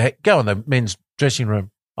 Go in the men's dressing room.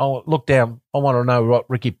 I'll look down. I want to know what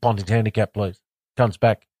Ricky Ponting's handicap, please. Comes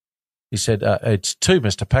back. He said, it's 2,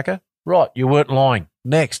 Mr. Packer. Right, you weren't lying.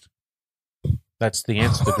 Next. That's the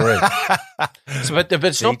nth degree. But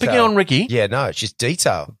it's not picking on Ricky. Yeah, no, it's just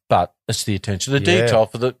detail. But it's the attention to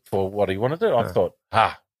detail for what he wanted to do. I thought,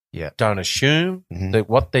 don't assume that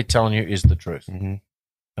what they're telling you is the truth. Mm-hmm.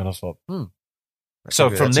 And I thought, So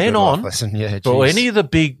from then on, for any of the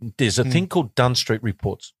big, there's a thing called Dunn Street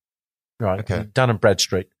reports, right? Okay. Dun and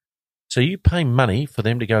Bradstreet. So you pay money for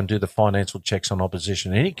them to go and do the financial checks on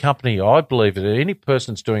opposition. Any company, I believe that any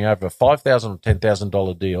person's doing over a $5,000 or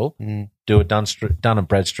 $10,000 deal, do a Dun and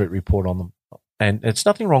Bradstreet report on them. And it's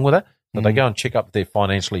nothing wrong with that, but they go and check up if they're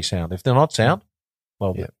financially sound. If they're not sound,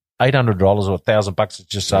 well, $800 or $1,000 has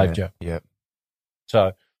just saved you. Yeah.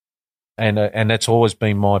 So, and that's always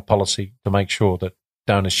been my policy, to make sure that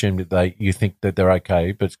don't assume that you think that they're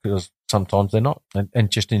okay, but because sometimes they're not, and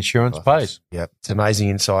just insurance pays. Yeah, it's amazing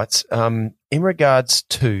insights. In regards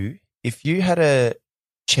to, if you had a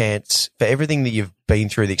chance for everything that you've been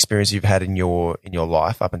through, the experience you've had in your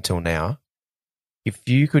life up until now, if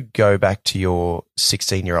you could go back to your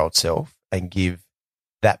 16-year-old self and give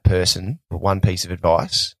that person one piece of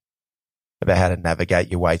advice about how to navigate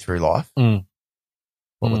your way through life,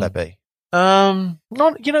 what would that be?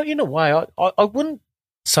 Not, in a way, I wouldn't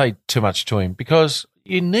say too much to him, because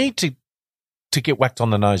you need to get whacked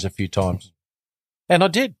on the nose a few times. And I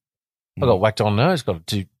did. I got whacked on the nose,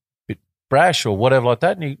 got a bit brash or whatever like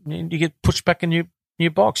that, and you get pushed back in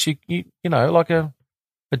your box. You like a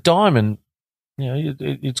diamond,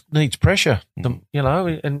 it needs pressure,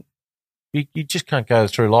 and you just can't go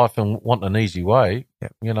through life and want an easy way.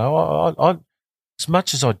 Yep. I as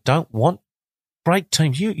much as I don't want great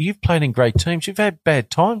teams, you've played in great teams, you've had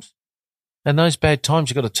bad times. And those bad times,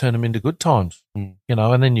 you've got to turn them into good times, and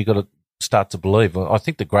then you've got to start to believe. I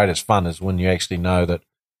think the greatest fun is when you actually know that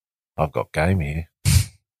I've got game here.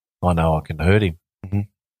 I know I can hurt him. Mm-hmm.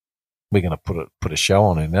 We're going to put a show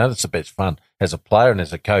on him. Now, that's the best fun. As a player and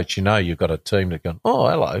as a coach, you've got a team that go, oh,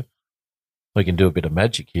 hello. We can do a bit of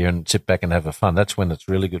magic here and sit back and have a fun. That's when it's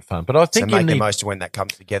really good fun. But I think make the most of when that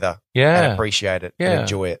comes together and appreciate it and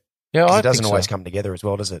enjoy it. Yeah, it doesn't always come together as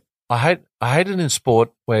well, does it? I hate it in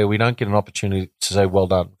sport where we don't get an opportunity to say well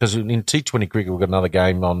done, because in T20 cricket we've got another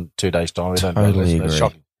game on 2 days' time. Totally agree. It's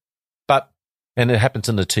shocking. And it happens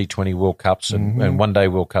in the T20 World Cups and one-day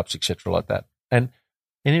World Cups, etc., like that. And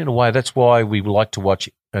in a way, that's why we like to watch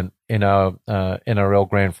an NRL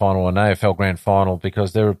Grand Final or an AFL Grand Final,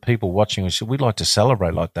 because there are people watching who say we'd like to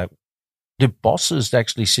celebrate like that. do bosses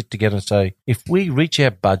actually sit together and say, if we reach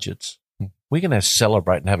our budgets, we're going to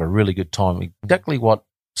celebrate and have a really good time? Exactly what,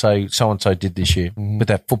 say, so-and-so did this year, but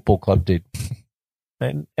that football club did.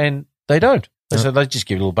 And they don't. They said, they just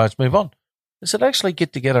give you a little bonus, move on. They said, actually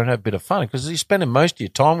get together and have a bit of fun, because you're spending most of your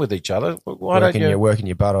time with each other. Why don't you? You're working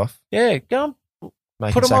your butt off. Yeah, go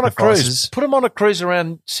and put them on a cruise. Put them on a cruise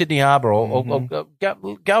around Sydney Harbour, or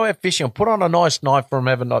go out fishing, or put on a nice night for them,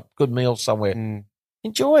 have a good meal somewhere.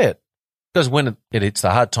 Enjoy it. Because when it hits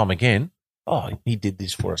the hard time again, he did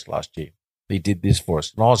this for us last year. He did this for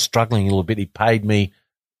us. And I was struggling a little bit. He paid me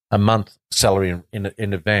a month salary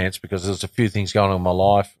in advance, because there's a few things going on in my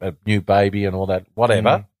life, a new baby and all that,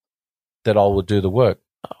 whatever, that I would do the work.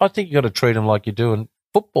 I think you got to treat them like you do, and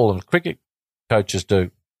football and cricket coaches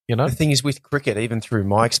do, you know? The thing is with cricket, even through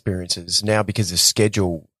my experiences now, because of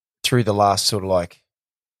schedule through the last sort of like,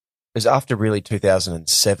 it was after really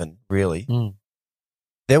 2007, really,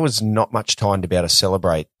 there was not much time to be able to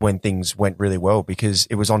celebrate when things went really well, because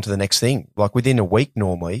it was on to the next thing. Like within a week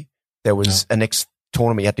normally, there was a next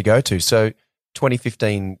tournament you had to go to. So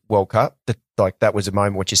 2015 World Cup, that was a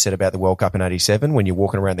moment what you said about the World Cup in 87 when you're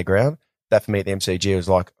walking around the ground. That for me at the MCG was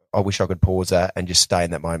like, I wish I could pause that and just stay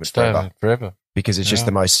in that moment forever. Because it's just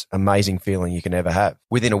the most amazing feeling you can ever have.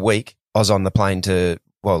 Within a week, I was on the plane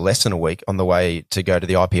less than a week, on the way to go to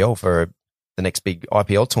the IPL for the next big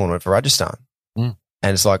IPL tournament for Rajasthan. And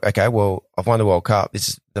it's like, okay, well, I've won the World Cup. This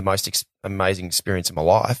is the most amazing experience of my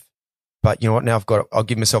life. But you know what? Now I'll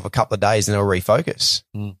give myself a couple of days and I'll refocus.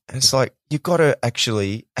 And it's like, you've got to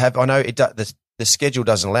actually have, I know the schedule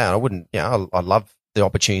doesn't allow, I wouldn't, I love the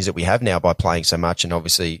opportunities that we have now by playing so much, and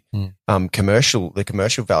obviously, the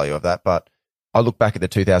commercial value of that. But I look back at the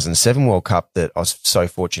 2007 World Cup that I was so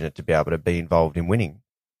fortunate to be able to be involved in winning.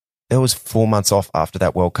 There was 4 months off after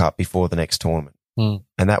that World Cup before the next tournament. And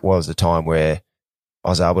that was the time where I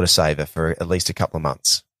was able to savour for at least a couple of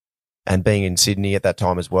months. And being in Sydney at that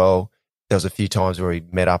time as well, there was a few times where we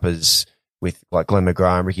met up with like Glenn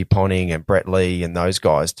McGrath and Ricky Ponting and Brett Lee and those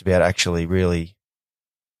guys to be able to actually really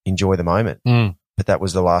enjoy the moment. But that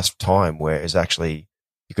was the last time where it was actually,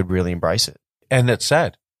 you could really embrace it. And it's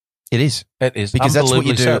sad. It is. It is. Because that's what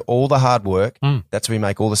you do, sad. all the hard work. That's what you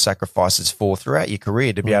make all the sacrifices for throughout your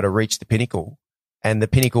career to be able to reach the pinnacle. And the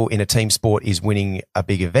pinnacle in a team sport is winning a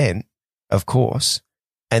big event, of course.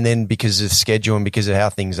 And then because of the schedule and because of how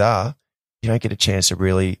things are, you don't get a chance to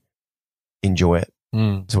really enjoy it.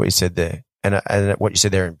 That's what you said there. And what you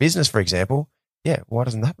said there in business, for example, why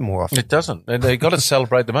doesn't that happen more often? It doesn't. And they've got to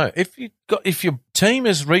celebrate the moment. If your team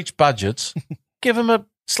has reached budgets, give them a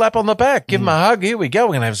slap on the back, give them a hug. Here we go.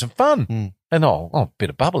 We're going to have some fun. And a bit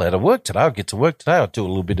of bubble out of work today. I'll get to work today. I'll do a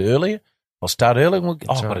little bit earlier. I'll start early. I've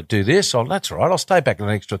got to do this. That's all right. I'll stay back an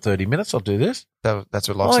extra 30 minutes. I'll do this. That's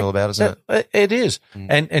what life's all about, isn't it? It is.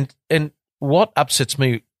 And what upsets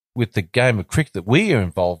me with the game of cricket that we are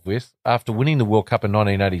involved with, after winning the World Cup in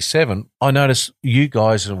 1987, I notice you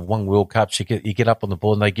guys have won World Cups. You get up on the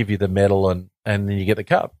board and they give you the medal and then you get the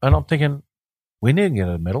cup. And I'm thinking, we need to get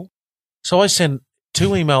a medal. So I send 2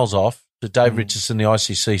 emails off to Dave Richardson, the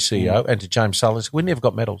ICC CEO, and to James Sullivan. We never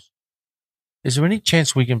got medals. Is there any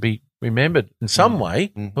chance we can be remembered in some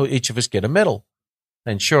way, or each of us get a medal?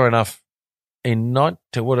 And sure enough, about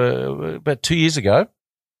 2 years ago,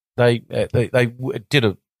 they did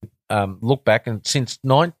a look back, and since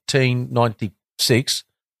 1996,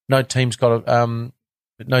 no team got a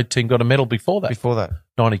medal before that. Before that,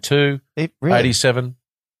 92, really? 87,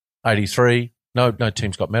 83, no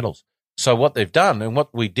teams got medals. So what they've done, and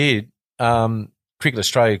what we did, Cricket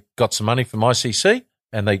Australia got some money from ICC,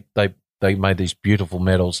 and they made these beautiful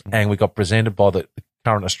medals, and we got presented by the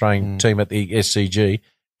current Australian team at the SCG,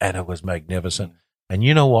 and it was magnificent. And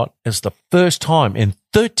you know what? It's the first time in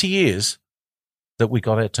 30 years that we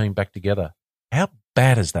got our team back together. How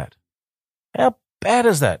bad is that? How bad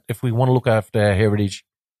is that? If we want to look after our heritage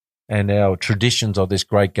and our traditions of this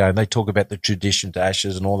great game, they talk about the tradition to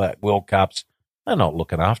Ashes and all that, World Cups. They're not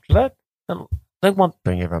looking after that. They want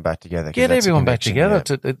bring everyone back together. Get everyone back together,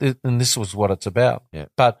 and this was what it's about. Yeah.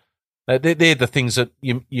 But they're the things that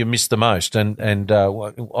you miss the most. And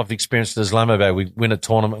I've experienced it as Islamabad. We win a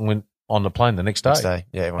tournament and win on the plane the next day.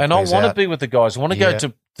 Yeah, and I want to be with the guys. I want to go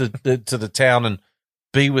to the town and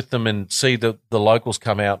be with them and see the locals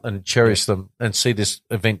come out and cherish them and see this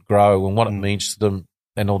event grow and what it means to them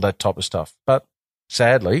and all that type of stuff. But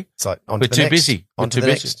sadly, it's like we're too busy. We're too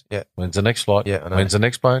busy. Yeah. When's the next flight? Yeah. When's the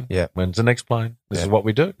next plane? Yeah. When's the next plane? This is what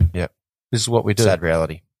we do. Yeah. This is what we do. Sad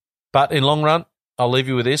reality. But in long run, I'll leave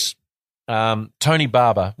you with this. Tony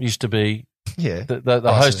Barber used to be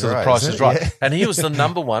the host of The Price is Right. Yeah. And he was the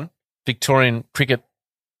number one Victorian cricket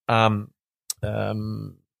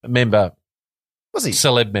member Was he?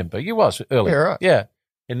 Celeb member. You was early. Yeah, right. Yeah.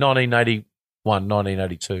 In 1981,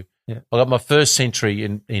 1982. Yeah. I got my first century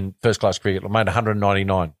in first-class cricket. I made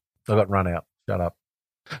 199. I got run out. Shut up.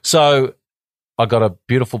 So I got a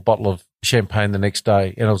beautiful bottle of champagne the next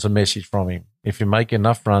day, and it was a message from him. If you make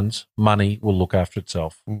enough runs, money will look after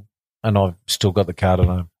itself. Mm. And I've still got the card at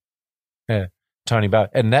home. Yeah. Tony Bow.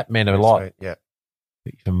 And that meant a lot. Sweet. Yeah.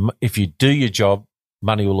 If you do your job,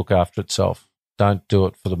 money will look after itself. Don't do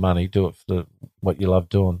it for the money. Do it for what you love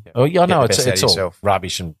doing. Yeah. Oh, yeah, I know Get the best out it's of all yourself.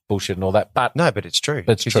 rubbish and bullshit and all that, but No, but it's true.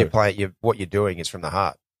 That's Because true. what you're doing is from the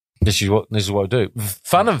heart. this is what we do.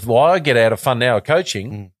 Fun of why I get out of fun now of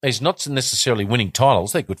coaching is not necessarily winning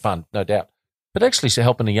titles. They're good fun, no doubt, but actually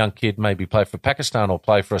helping a young kid maybe play for Pakistan or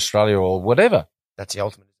play for Australia or whatever. That's the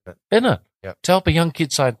ultimate, isn't it? Isn't it? Yep. To help a young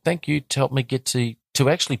kid say thank you, to help me get to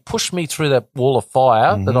actually push me through that wall of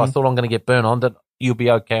fire that I thought I'm going to get burned on, that you'll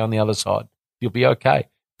be okay on the other side. You'll be okay.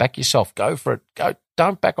 Back yourself. Go for it. Go.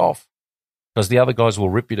 Don't back off. Because the other guys will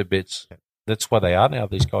rip you to bits. That's why they are now,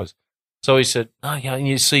 these guys. So he said, oh, yeah, and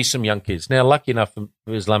you see some young kids. Now, lucky enough for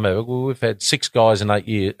Islamabad, we've had 6 guys in 8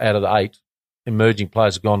 years out of the 8 emerging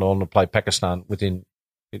players have gone on to play Pakistan within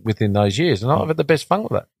those years. And I've had the best fun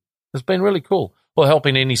with that. It's been really cool. Or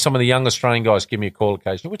helping some of the young Australian guys give me a call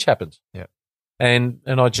occasionally, which happens. Yeah. And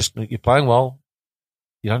I just, you're playing well.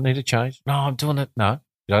 You don't need to change. No, I'm doing it. No,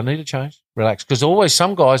 you don't need to change. Relax. Because always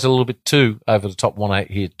some guys are a little bit too over the top, want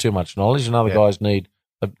to hear too much knowledge, and other guys need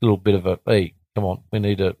a little bit of a, hey, come on, we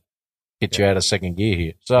need to get you out of second gear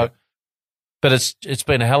here. So, but it's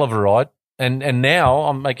been a hell of a ride. And now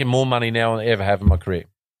I'm making more money now than I ever have in my career.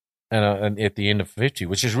 And at the end of 50,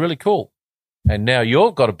 which is really cool. And now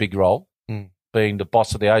you've got a big role, being the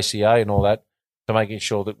boss of the ACA and all that, to making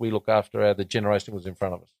sure that we look after the generation that was in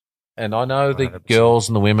front of us. And I know the 100%. girls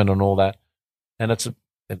and the women and all that. And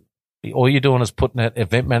all you're doing is putting out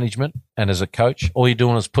event management, and as a coach, all you're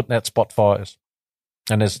doing is putting out spot fires.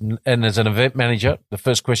 And as an event manager, the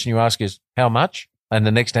first question you ask is, how much? And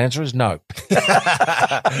the next answer is no.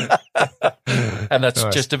 And that's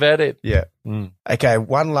Nice. just about it. Yeah. Mm. Okay,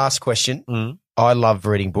 one last question. Mm. I love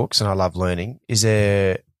reading books and I love learning. Is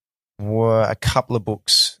there a couple of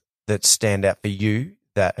books that stand out for you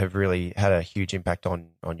that have really had a huge impact on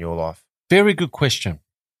your life? Very good question.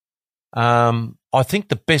 I think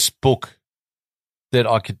the best book that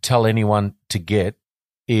I could tell anyone to get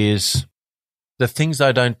is The Things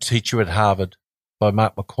They Don't Teach You at Harvard by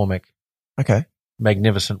Mark McCormack. Okay.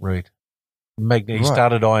 Magnificent read. He Right.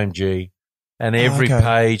 started IMG, and every okay.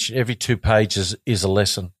 page, every 2 pages is a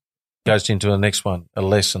lesson. Goes into the next one, a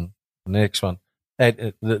lesson, the next one.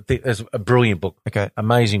 It's a brilliant book. Okay.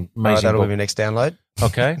 Amazing All right, that'll book. be your next download.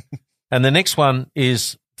 Okay. And the next one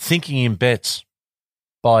is Thinking in Bets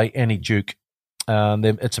by Annie Duke.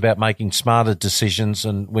 It's about making smarter decisions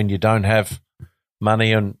and when you don't have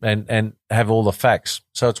money and have all the facts.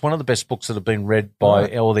 So it's one of the best books that have been read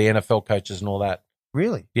by all the NFL coaches and all that.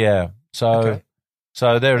 Really? Yeah. So Okay.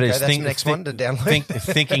 so there it Okay, is. that's the next one to download.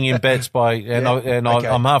 Thinking in Bets by Okay.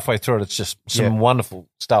 I'm halfway through it. It's just some wonderful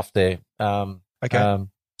stuff there. Okay.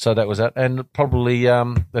 So that was that, and probably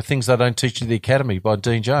The Things They Don't Teach You at the Academy by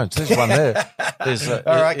Dean Jones. There's one there.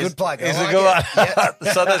 All right, good plug. I Is a like good one. it. Yeah.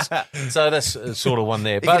 so that's sort of one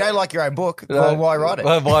there. If you don't like your own book, well, why write it?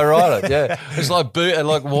 Well, why write it? Yeah, it's like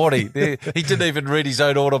Wardy. He didn't even read his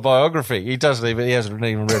own autobiography. He hasn't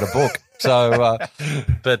even read a book. So,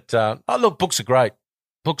 look, books are great.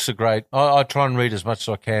 Books are great. I try and read as much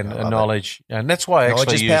as I can, knowledge, and that's why I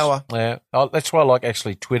Knowledge actually is power. Yeah, that's why I like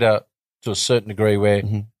actually Twitter to a certain degree, where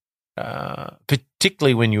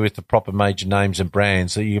particularly when you're with the proper major names and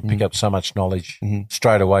brands, that you can pick up so much knowledge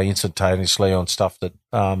straight away, instantaneously on stuff that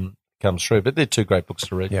comes through. But they're 2 great books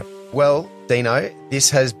to read. Yeah. Well, Dino,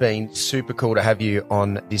 this has been super cool to have you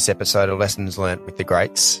on this episode of Lessons Learnt with the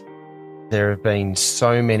Greats. There have been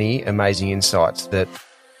so many amazing insights that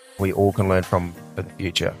we all can learn from for the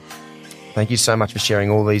future. Thank you so much for sharing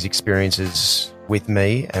all these experiences with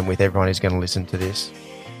me and with everyone who's going to listen to this.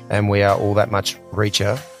 And we are all that much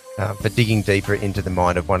richer for digging deeper into the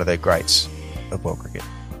mind of one of the greats of world cricket.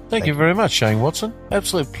 Thank you very much, Shane Watson.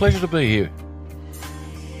 Absolute pleasure to be here.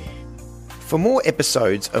 For more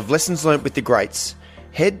episodes of Lessons Learnt with the Greats,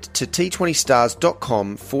 head to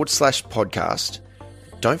t20stars.com/podcast.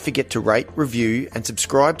 Don't forget to rate, review, and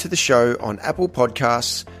subscribe to the show on Apple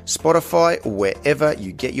Podcasts, Spotify, or wherever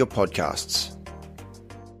you get your podcasts.